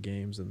couple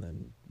games, and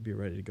then be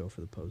ready to go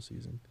for the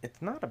postseason. it's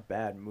not a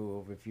bad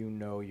move if you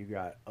know you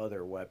got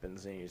other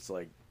weapons and it's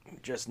like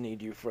just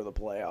need you for the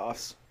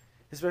playoffs.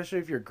 Especially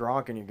if you're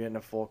Gronk and you're getting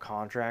a full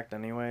contract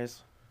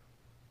anyways.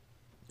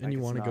 And Like, you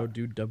it's want to go not-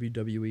 do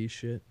WWE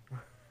shit?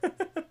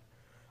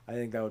 I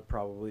think that would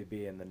probably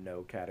be in the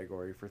no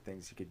category for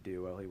things he could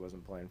do while he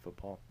wasn't playing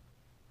football.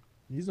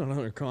 He's not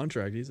under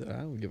contract. He said, I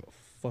don't give a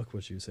fuck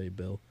what you say,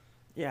 Bill.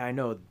 Yeah, I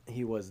know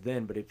he was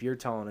then, but if you're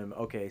telling him,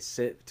 okay,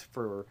 sit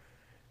for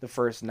the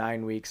first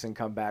 9 weeks and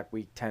come back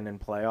week 10 in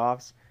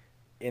playoffs,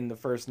 in the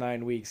first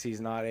 9 weeks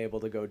he's not able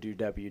to go do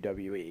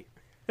WWE.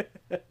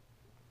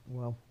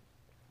 Well,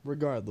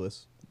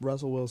 regardless,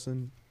 Russell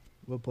Wilson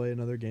will play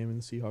another game in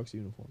the Seahawks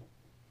uniform.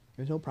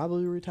 And he'll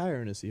probably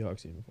retire in a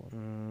Seahawks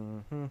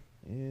uniform. Mm-hmm.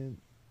 And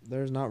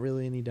there's not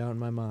really any doubt in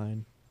my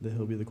mind that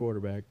he'll be the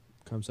quarterback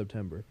come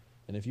September.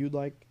 And if you'd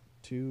like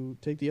to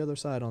take the other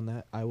side on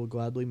that, I will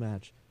gladly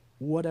match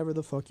whatever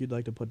the fuck you'd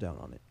like to put down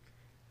on it.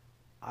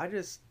 I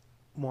just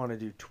want to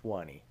do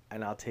 20,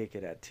 and I'll take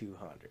it at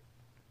 200.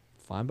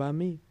 Fine by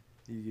me.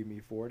 You give me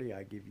 40,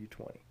 I give you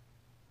 20.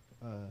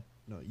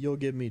 No, you'll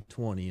give me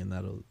 20, and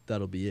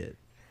that'll be it.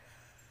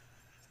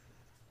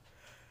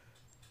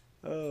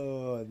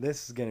 Oh,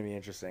 this is gonna be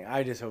interesting.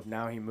 I just hope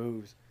now he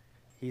moves.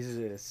 He's I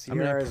mean,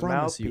 Sierra's I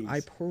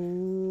mouthpiece.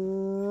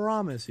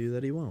 promise you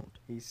that he won't.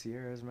 He's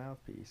Sierra's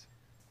mouthpiece.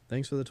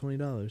 Thanks for the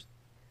 $20.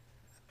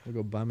 I'll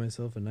go buy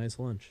myself a nice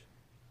lunch.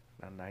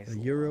 A nice A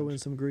euro lunch.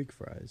 and some Greek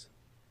fries.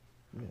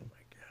 Oh Yeah.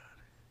 my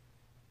god.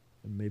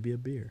 And maybe a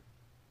beer.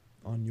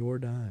 On your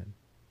dime.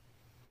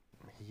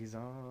 He's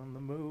on the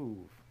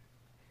move.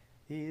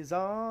 He's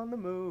on the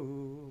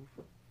move.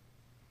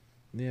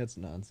 Yeah, it's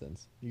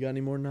nonsense. You got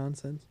any more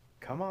nonsense?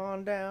 Come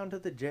on down to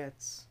the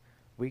Jets.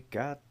 We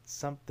got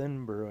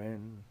something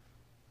brewing.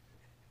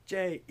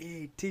 Jets,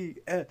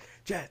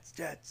 Jets,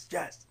 Jets,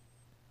 Jets.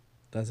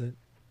 That's it?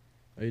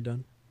 Are you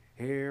done?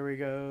 Here we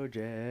go,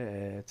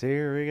 Jets.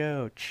 Here we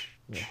go.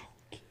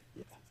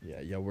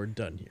 Yeah, we're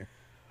done here.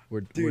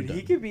 We're Dude, done.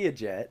 he could be a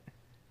Jet.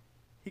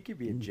 He could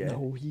be a Jet.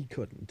 No, he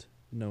couldn't.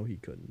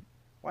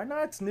 Why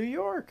not? It's New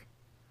York.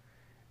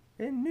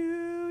 In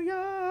New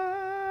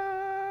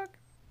York.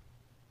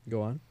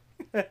 Go on.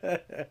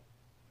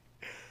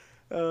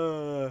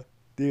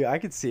 Dude, I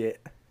could see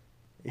it.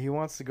 He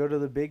wants to go to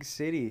the big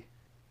city.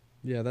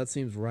 Yeah, that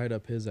seems right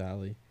up his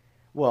alley.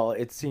 Well,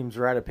 it seems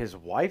right up his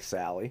wife's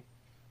alley.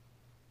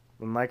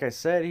 And like I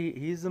said,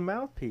 he's the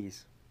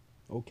mouthpiece.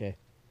 Okay.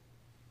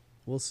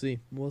 We'll see.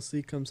 We'll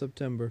see come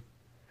September.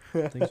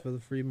 Thanks for the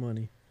free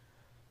money.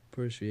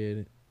 Appreciate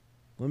it.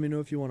 Let me know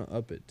if you want to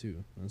up it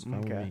too. That's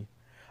fine with me.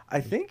 I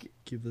think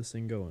Keep this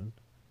thing going.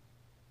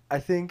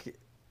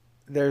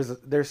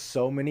 there's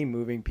so many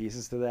moving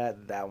pieces to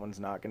that one's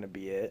not going to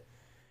be it.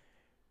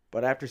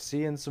 But after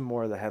seeing some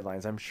more of the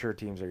headlines, I'm sure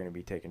teams are going to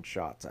be taking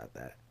shots at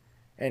that.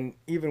 And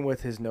even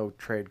with his no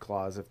trade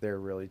clause, if they're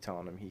really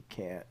telling him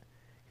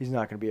he's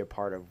not going to be a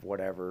part of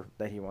whatever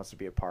that he wants to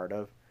be a part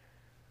of.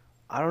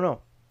 I don't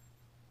know.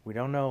 We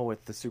don't know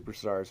with the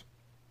superstars.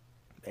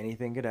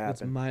 Anything could happen.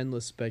 It's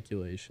mindless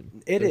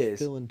speculation. They're is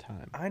filling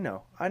time. I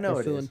know They're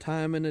it filling is.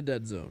 time in a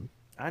dead zone.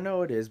 I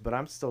know it is, but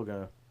I'm still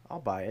going to. I'll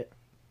buy it.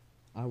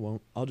 I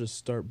won't. I'll just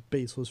start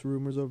baseless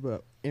rumors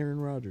about Aaron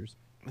Rodgers.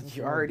 That's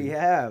You what I'll already do.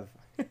 have.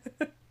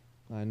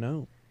 I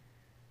know.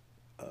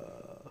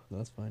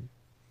 That's fine.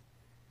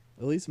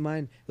 At least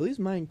mine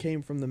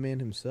came from the man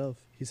himself.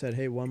 He said,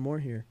 "Hey, one more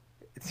here."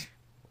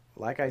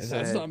 Like I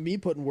said, That's not me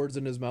putting words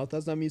in his mouth.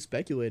 That's not me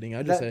speculating.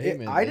 I just said, "Hey,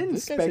 man, I didn't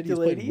this guy said he's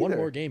speculate playing one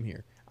either. more game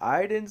here."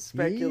 I didn't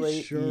speculate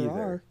You sure either.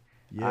 are.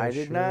 You I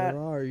did sure not.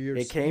 Are.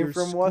 It came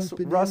from Russell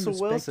scooping in Wilson.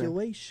 the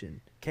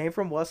speculation. Came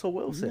from Russell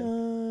Wilson.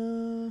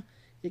 No,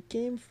 it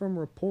came from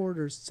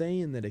reporters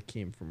saying that it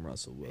came from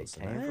Russell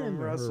Wilson. came I from haven't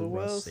Russell heard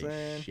Russ say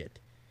Wilson. shit.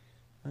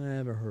 I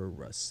haven't heard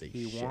Russ say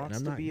He shit. wants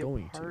I'm to not be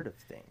going a part to. of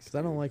things. Because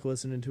I don't like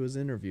listening to his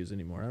interviews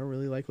anymore. I don't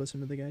really like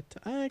listening to the guy.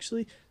 I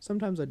actually,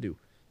 sometimes I do.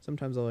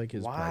 Sometimes I like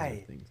his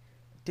private things.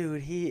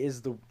 Dude, he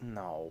is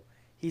no.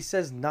 He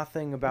says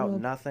nothing about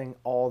nothing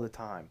all the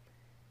time.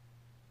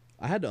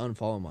 I had to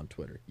unfollow him on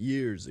Twitter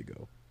years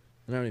ago.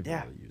 And I don't even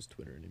really use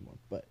Twitter anymore.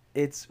 But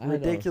It's I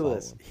had to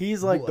ridiculous. unfollow him.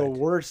 He's like the What?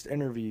 worst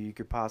interview you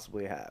could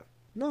possibly have.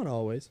 not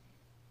always.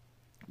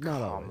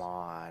 Not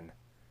always.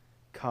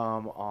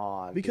 Come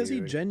on. Because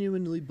dude. he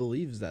genuinely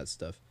believes that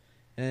stuff.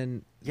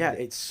 And Yeah,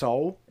 it's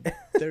so.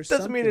 there's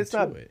Doesn't mean something it's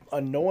not to it.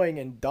 annoying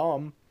and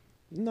dumb.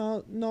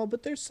 No,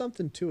 but there's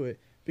something to it.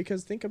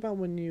 Because think about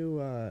when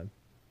you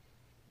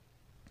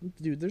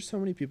dude, there's so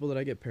many people that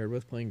I get paired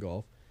with playing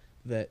golf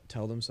that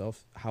tell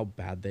themselves how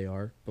bad they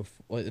are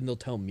before, and they'll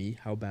tell me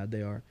how bad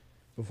they are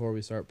before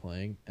we start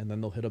playing, and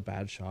then they'll hit a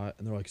bad shot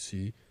and they're like,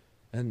 "See?"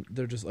 And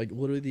they're just like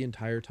literally the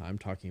entire time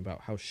talking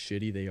about how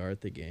shitty they are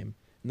at the game.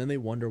 And then they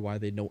wonder why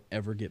they don't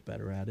ever get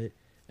better at it.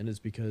 And it's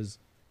because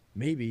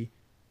maybe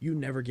you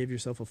never gave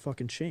yourself a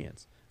fucking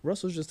chance.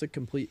 Russell's just a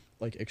complete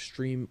like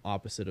extreme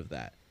opposite of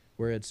that,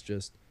 where it's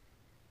just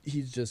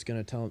he's just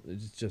gonna tell.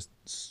 It's just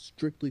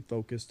strictly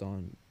focused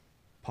on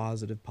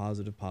positive,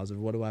 positive,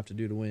 positive. What do I have to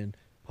do to win?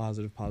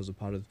 Positive, positive,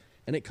 positive.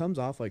 And it comes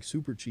off like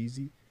super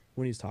cheesy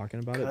when he's talking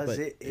about it. But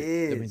it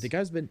is. I mean, the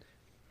guy's been.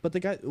 But the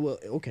guy, well,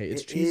 okay,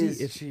 it's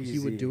cheesy if he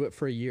would cheesy. do it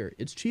for a year.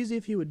 It's cheesy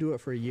if he would do it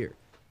for a year.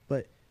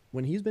 But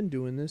when he's been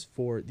doing this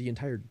for the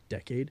entire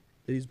decade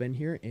that he's been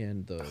here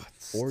and the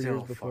 4 years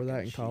still before that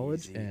in fucking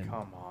college cheesy. and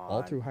Come all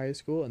on. through high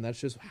school, and that's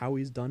just how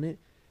he's done it.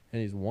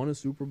 And he's won a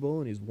Super Bowl,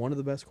 and he's one of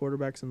the best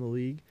quarterbacks in the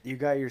league. You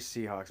got your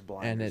Seahawks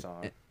blinders And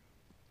on.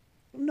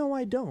 No,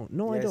 I don't.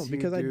 No, I Yes, don't. you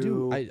Because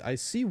do. I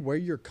see where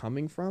you're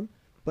coming from,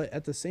 but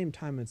at the same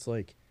time, it's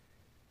like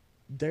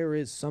there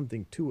is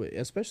something to it,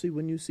 especially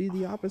when you see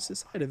the opposite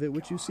side of it,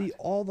 which you see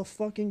all the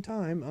fucking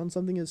time on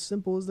something as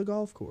simple as the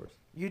golf course.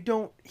 You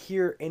don't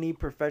hear any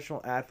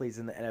professional athletes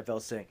in the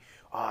NFL saying,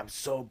 "Oh, I'm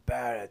so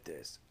bad at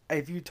this."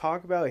 If you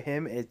talk about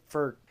him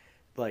for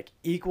like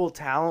equal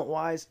talent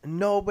wise,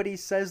 nobody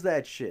says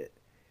that shit.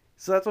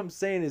 So that's what I'm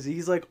saying is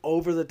he's like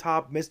over the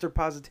top Mr.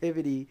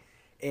 Positivity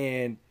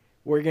and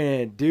we're going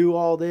to do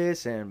all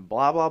this and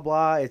blah blah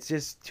blah. It's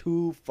just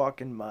too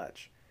fucking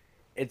much.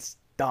 It's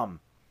dumb.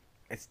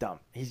 It's dumb.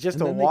 He's just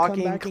And a then they come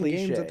walking back in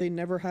games that cliche. they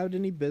never had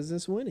any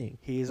business winning.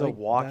 He's a Like,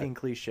 walking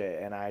cliche,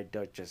 and I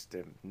just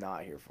am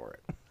not here for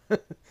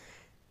it.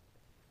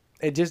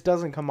 It just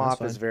doesn't come That's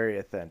off as fine. very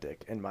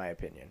authentic, in my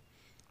opinion.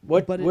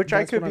 Which I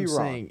That's could what be I'm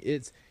wrong. saying.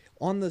 It's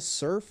on the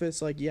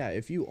surface, like, yeah,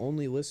 if you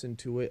only listen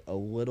to it a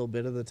little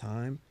bit of the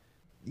time,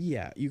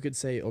 yeah, you could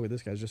say, oh,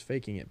 this guy's just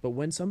faking it. But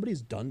when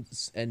somebody's done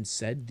and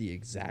said the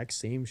exact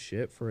same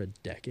shit for a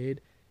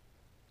decade,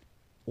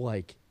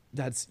 like,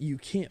 you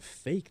can't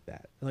fake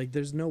that. Like,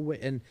 there's no way.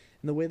 And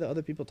the way that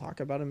other people talk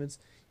about him,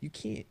 you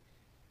can't,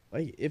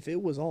 like, if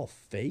it was all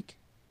fake,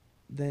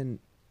 then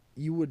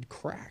you would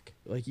crack.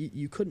 Like,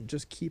 you couldn't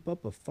just keep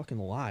up a fucking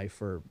lie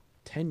for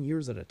 10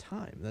 years at a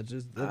time. That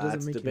doesn't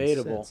That's make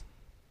debatable. any sense.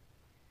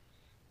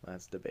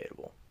 That's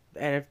debatable.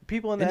 And if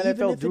people in the And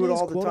even NFL if do it is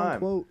all the quote time,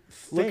 unquote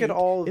look at fake,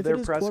 all of if their it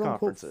is press quote unquote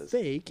conferences.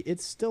 fake,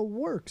 it still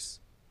works.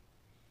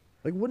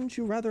 Like, wouldn't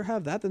you rather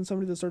have that than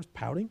somebody that starts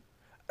pouting?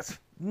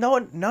 No,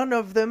 none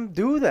of them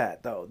do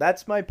that though.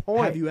 That's my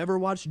point. Have you ever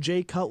watched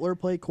Jay Cutler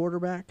play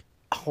quarterback?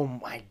 Oh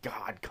my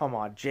God! Come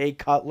on, Jay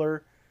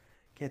Cutler.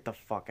 Get the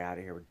fuck out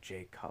of here with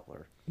Jay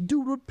Cutler.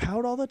 Dude would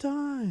pout all the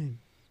time.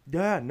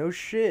 Yeah, no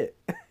shit.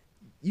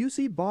 You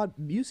see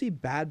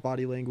bad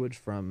body language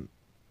from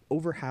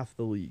over half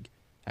the league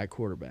at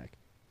quarterback.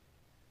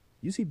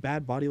 You see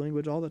bad body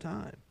language all the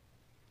time.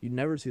 You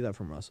never see that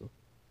from Russell.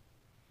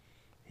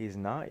 He's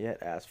not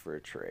yet asked for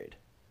a trade,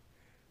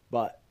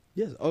 but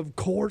Yes, of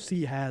course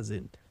he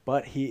hasn't.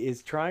 he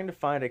is trying to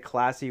find a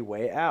classy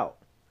way out.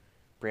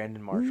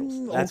 Brandon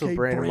Marshall. That's okay, what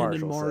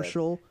Brandon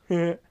Marshall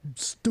said.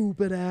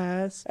 stupid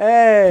ass.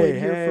 Hey, Played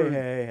here for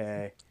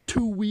hey.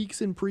 2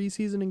 weeks in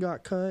preseason and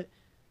got cut.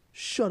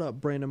 Shut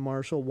up, Brandon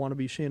Marshall. Want to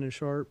be Shannon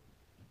Sharp?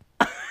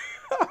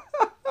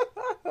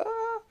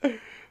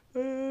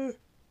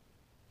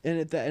 And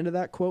at the end of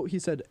that quote, he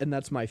said, and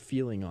that's my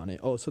feeling on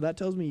it. Oh, so that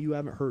tells me you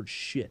haven't heard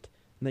shit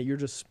and that you're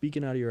just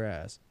speaking out of your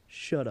ass.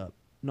 Shut up.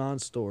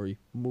 Non-story.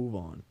 Move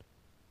on.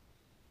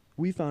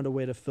 We found a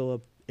way to fill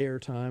up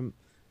airtime.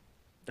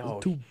 Oh,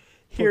 Two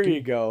here fucking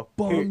you go.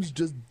 Bums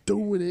just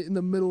doing it in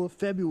the middle of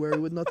February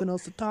with nothing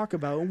else to talk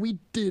about, and we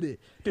did it.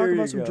 Talk Here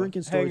about you some go.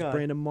 drinking Hang stories, on.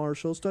 Brandon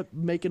Marshall. Stop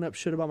making up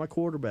shit about my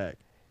quarterback.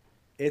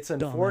 It's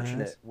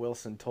unfortunate, Dumbass.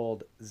 Wilson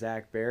told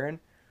Zach Barron.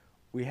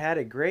 We had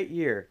a great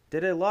year,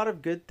 did a lot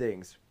of good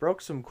things,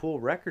 broke some cool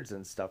records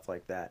and stuff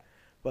like that.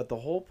 But the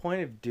whole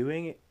point of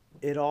doing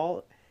it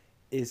all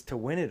is to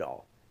win it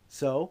all.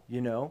 So,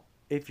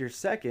 if you're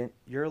second,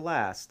 you're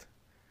last.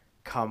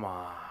 Come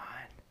on.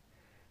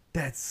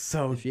 That's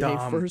so If you dumb.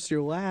 ain't first,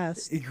 you're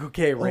last.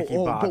 Okay, Ricky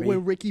Bobby. But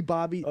when Ricky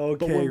Bobby,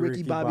 Ricky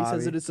says that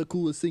Bobby. it's the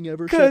coolest thing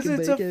ever, Because shake and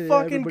it's a bake it,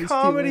 fucking everybody's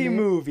comedy feeling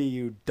it. movie,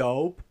 you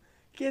dope.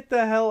 Get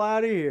the hell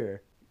out of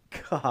here. If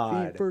you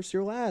God. ain't first,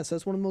 you're last.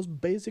 That's one of the most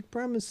basic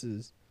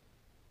premises.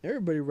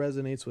 Everybody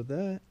resonates with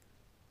that.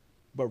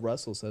 But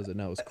Russell says it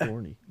now is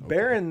corny. Okay.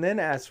 Barron then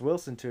asked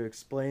Wilson to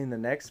explain the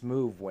next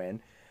move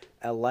when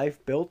a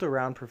life built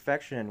around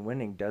perfection and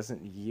winning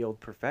doesn't yield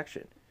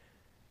perfection.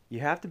 You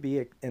have to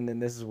be, and then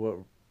this is what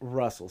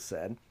Russell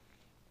said,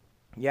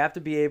 you have to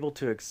be able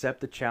to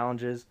accept the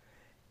challenges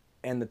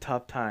and the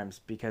tough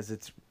times because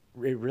it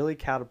really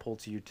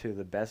catapults you to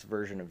the best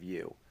version of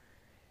you.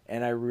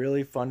 And I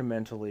really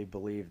fundamentally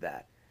believe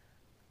that.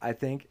 I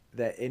think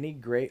that any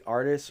great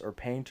artist or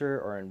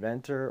painter or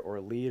inventor or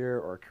leader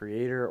or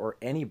creator or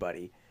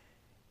anybody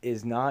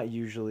is not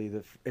usually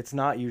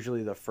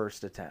the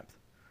first attempt.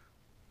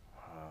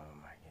 Oh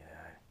my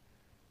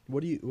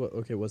God.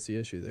 Okay, what's the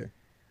issue there?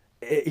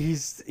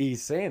 He's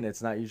saying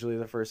it's not usually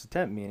the first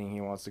attempt, meaning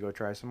he wants to go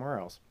try somewhere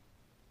else.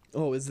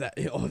 Oh, is that?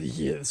 Oh,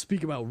 yeah.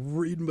 Speak about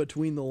reading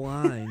between the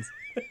lines.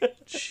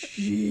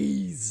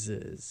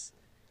 Jesus.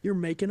 You're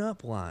making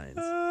up lines.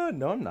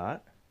 No, I'm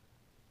not.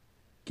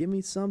 Give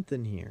me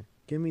something here.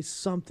 Give me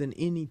something,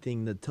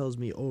 anything that tells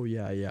me, oh,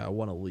 yeah, I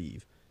want to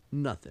leave.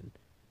 Nothing.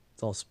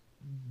 It's all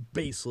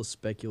baseless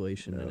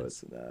speculation. No, and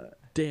it's not.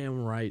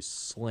 damn right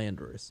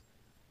slanderous.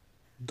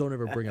 Don't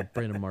ever bring up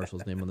Brandon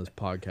Marshall's name on this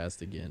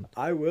podcast again.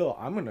 I will.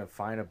 I'm going to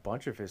find a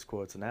bunch of his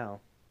quotes now.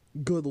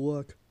 Good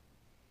luck.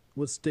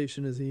 What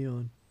station is he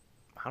on?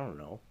 I don't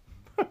know.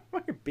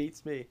 It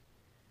beats me.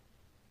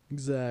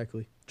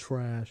 Exactly.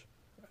 Trash.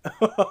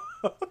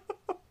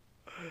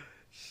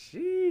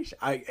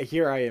 Sheesh.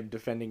 Here I am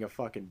defending a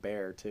fucking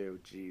bear, too.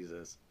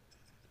 Jesus.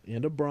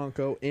 And a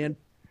Bronco. And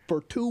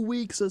for 2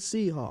 weeks, a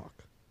Seahawk.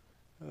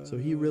 So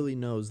he really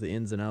knows the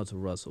ins and outs of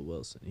Russell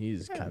Wilson.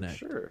 He's connected.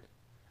 Sure.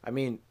 I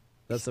mean,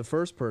 That's the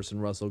first person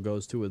Russell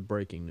goes to with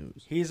breaking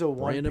news. he's a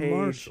Brandon one-page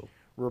Marshall.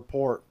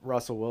 report,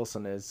 Russell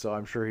Wilson is, so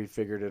I'm sure he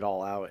figured it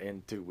all out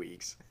in 2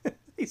 weeks.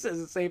 He says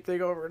the same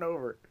thing over and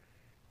over.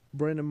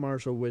 Brandon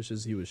Marshall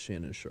wishes he was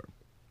Shannon Sharp.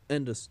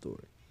 End of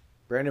story.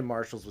 Brandon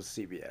Marshall's with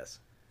CBS.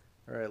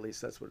 Or at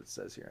least that's what it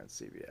says here on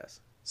CBS.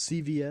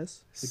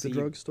 CVS? Like the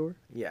drugstore?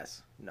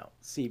 Yes. No.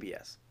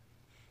 CBS.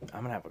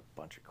 I'm going to have a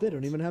bunch of quotes. They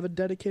don't even have a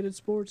dedicated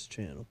sports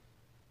channel.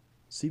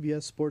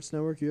 CBS Sports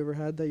Network, you ever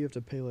had that? You have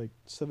to pay like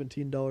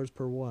 $17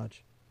 per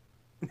watch.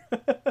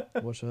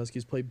 Watched the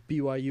Huskies play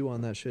BYU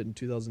on that shit in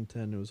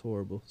 2010. It was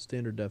horrible.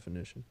 Standard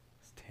definition.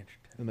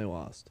 and they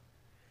lost.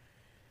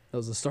 That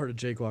was the start of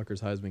Jake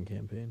Locker's Heisman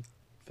campaign.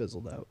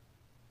 Fizzled out.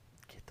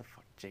 Get the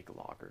fuck Jake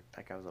Locker.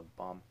 That guy was a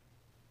bum.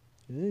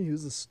 Yeah, he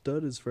was a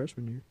stud his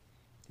freshman year.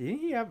 Didn't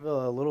he have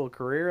a little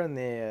career in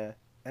the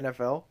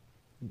NFL?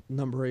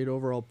 Number 8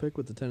 overall pick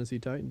with the Tennessee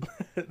Titans.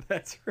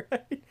 That's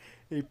right.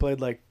 He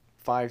played like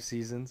 5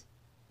 seasons.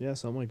 Yeah,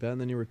 something like that,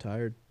 and then he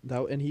retired.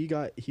 And he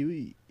got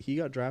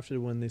drafted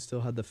when they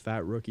still had the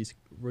fat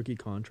rookie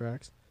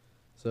contracts.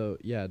 So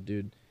yeah,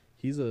 dude,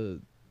 he's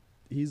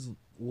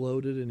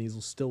loaded, and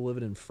he's still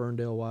living in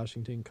Ferndale,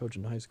 Washington,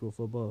 coaching high school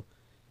football,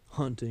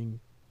 hunting,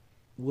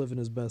 living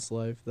his best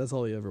life. That's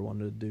all he ever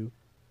wanted to do.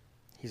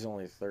 He's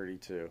only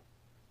 32.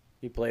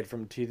 He played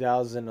from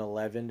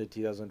 2011 to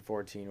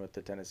 2014 with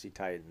the Tennessee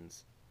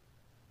Titans.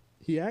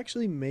 He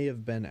actually may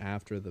have been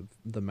after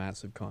the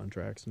massive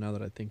contracts. Now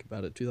that I think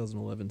about it,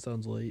 2011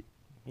 sounds late.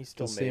 He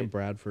still made. Sam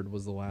Bradford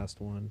was the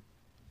last one.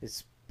 His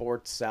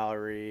sports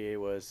salary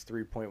was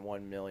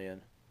 $3.1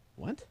 million.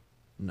 What?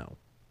 No,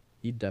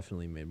 he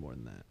definitely made more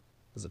than that.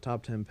 As a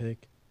top 10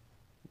 pick.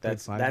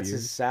 That's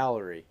his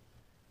salary.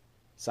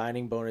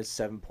 Signing bonus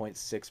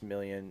 $7.6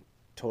 million.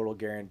 Total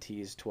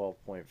guarantees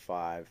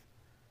 $12.5.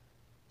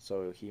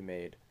 So he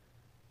made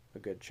a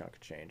good chunk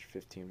of change,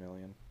 $15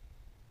 million.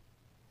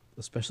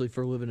 Especially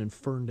for living in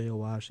Ferndale,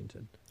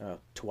 Washington.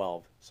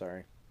 12,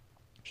 sorry.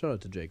 Shout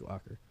out to Jake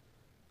Locker.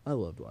 I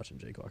loved watching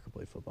Jake Locker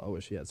play football. I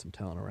wish he had some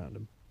talent around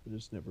him. It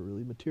just never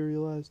really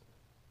materialized.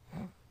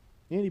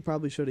 And he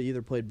probably should have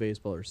either played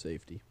baseball or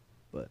safety.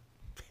 But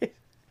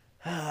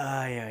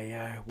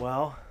yeah.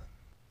 Well,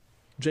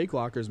 Jake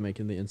Locker's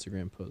making the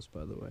Instagram post,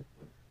 by the way.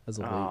 As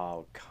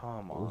a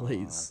come on.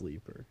 late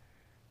sleeper.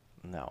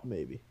 No.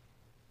 Maybe.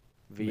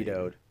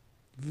 Vetoed.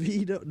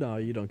 Maybe. Veto? No,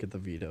 you don't get the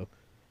veto.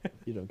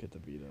 You don't get the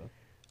veto.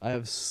 I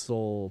have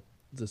sole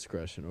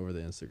discretion over the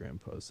Instagram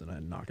posts, and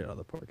I knock it out of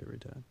the park every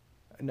time.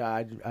 No,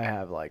 I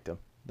have liked him.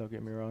 Don't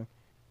get me wrong.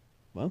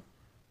 Well,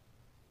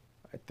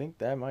 I think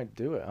that might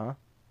do it, huh?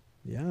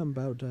 yeah, I'm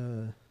about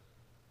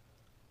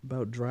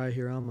dry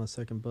here on my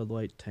second Bud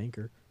Light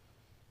tanker.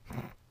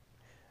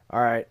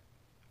 All right.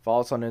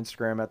 Follow us on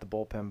Instagram at the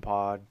Bullpen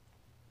Pod.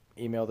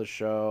 Email the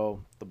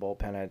show,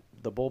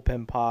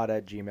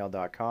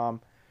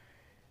 thebullpenpod@gmail.com.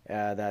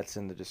 That's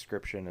in the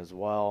description as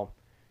well.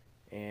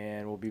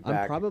 And we'll be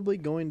back. I'm probably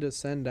going to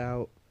send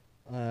out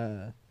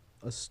a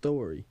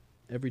story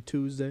every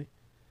Tuesday,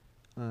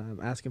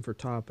 asking for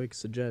topics,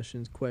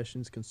 suggestions,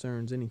 questions,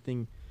 concerns,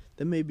 anything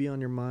that may be on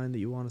your mind that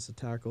you want us to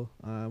tackle.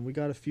 We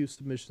got a few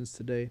submissions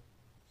today.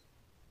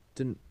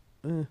 We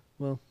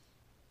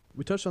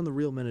touched on the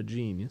real men of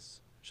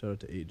genius. Shout out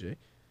to AJ.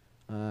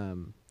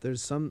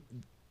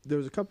 There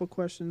was a couple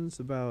questions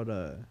about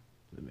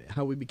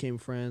how we became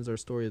friends, our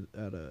story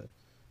at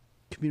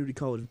community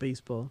college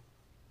baseball,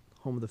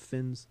 home of the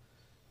Finns.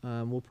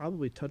 We'll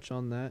probably touch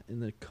on that in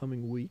the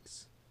coming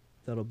weeks.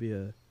 That'll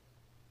be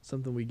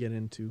something we get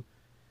into.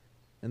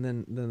 And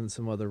then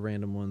some other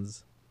random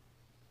ones.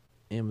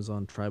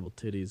 Amazon tribal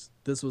titties.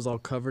 This was all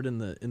covered in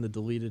the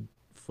deleted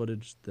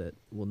footage that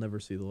will never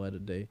see the light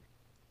of day.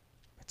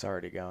 It's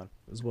already gone.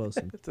 As well as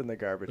some it's in the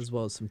garbage. As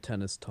well as some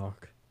tennis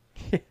talk.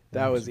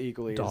 That was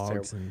equally as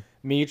terrible.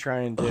 Me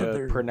trying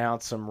to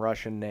pronounce some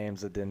Russian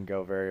names that didn't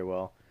go very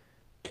well.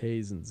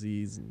 K's and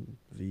Z's and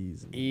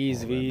V's and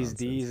E's, V's,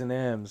 D's, and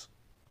M's.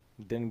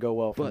 Didn't go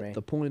well for me. But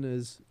the point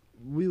is,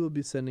 I will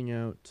be sending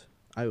out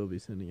a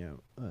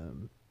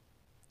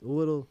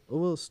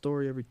little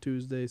story every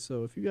Tuesday.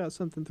 So if you got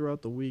something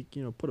throughout the week,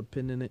 put a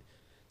pin in it.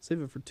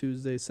 Save it for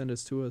Tuesday. Send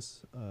it to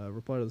us.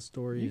 Reply to the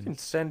story. You can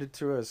send it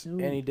to us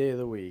any day of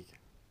the week.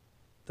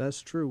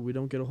 That's true. We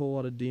don't get a whole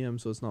lot of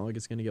DMs, so it's not like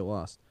it's going to get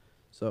lost.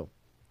 So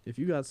if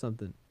you got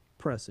something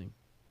pressing,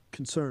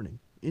 concerning,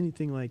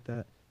 anything like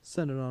that,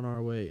 send it on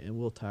our way, and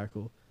we'll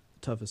tackle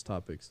the toughest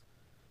topics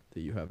that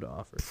you have to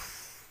offer.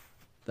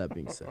 That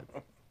being said,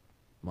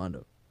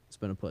 Mondo, it's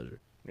been a pleasure.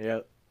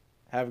 Yep.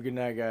 Have a good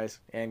night, guys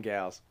and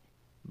gals.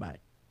 Bye.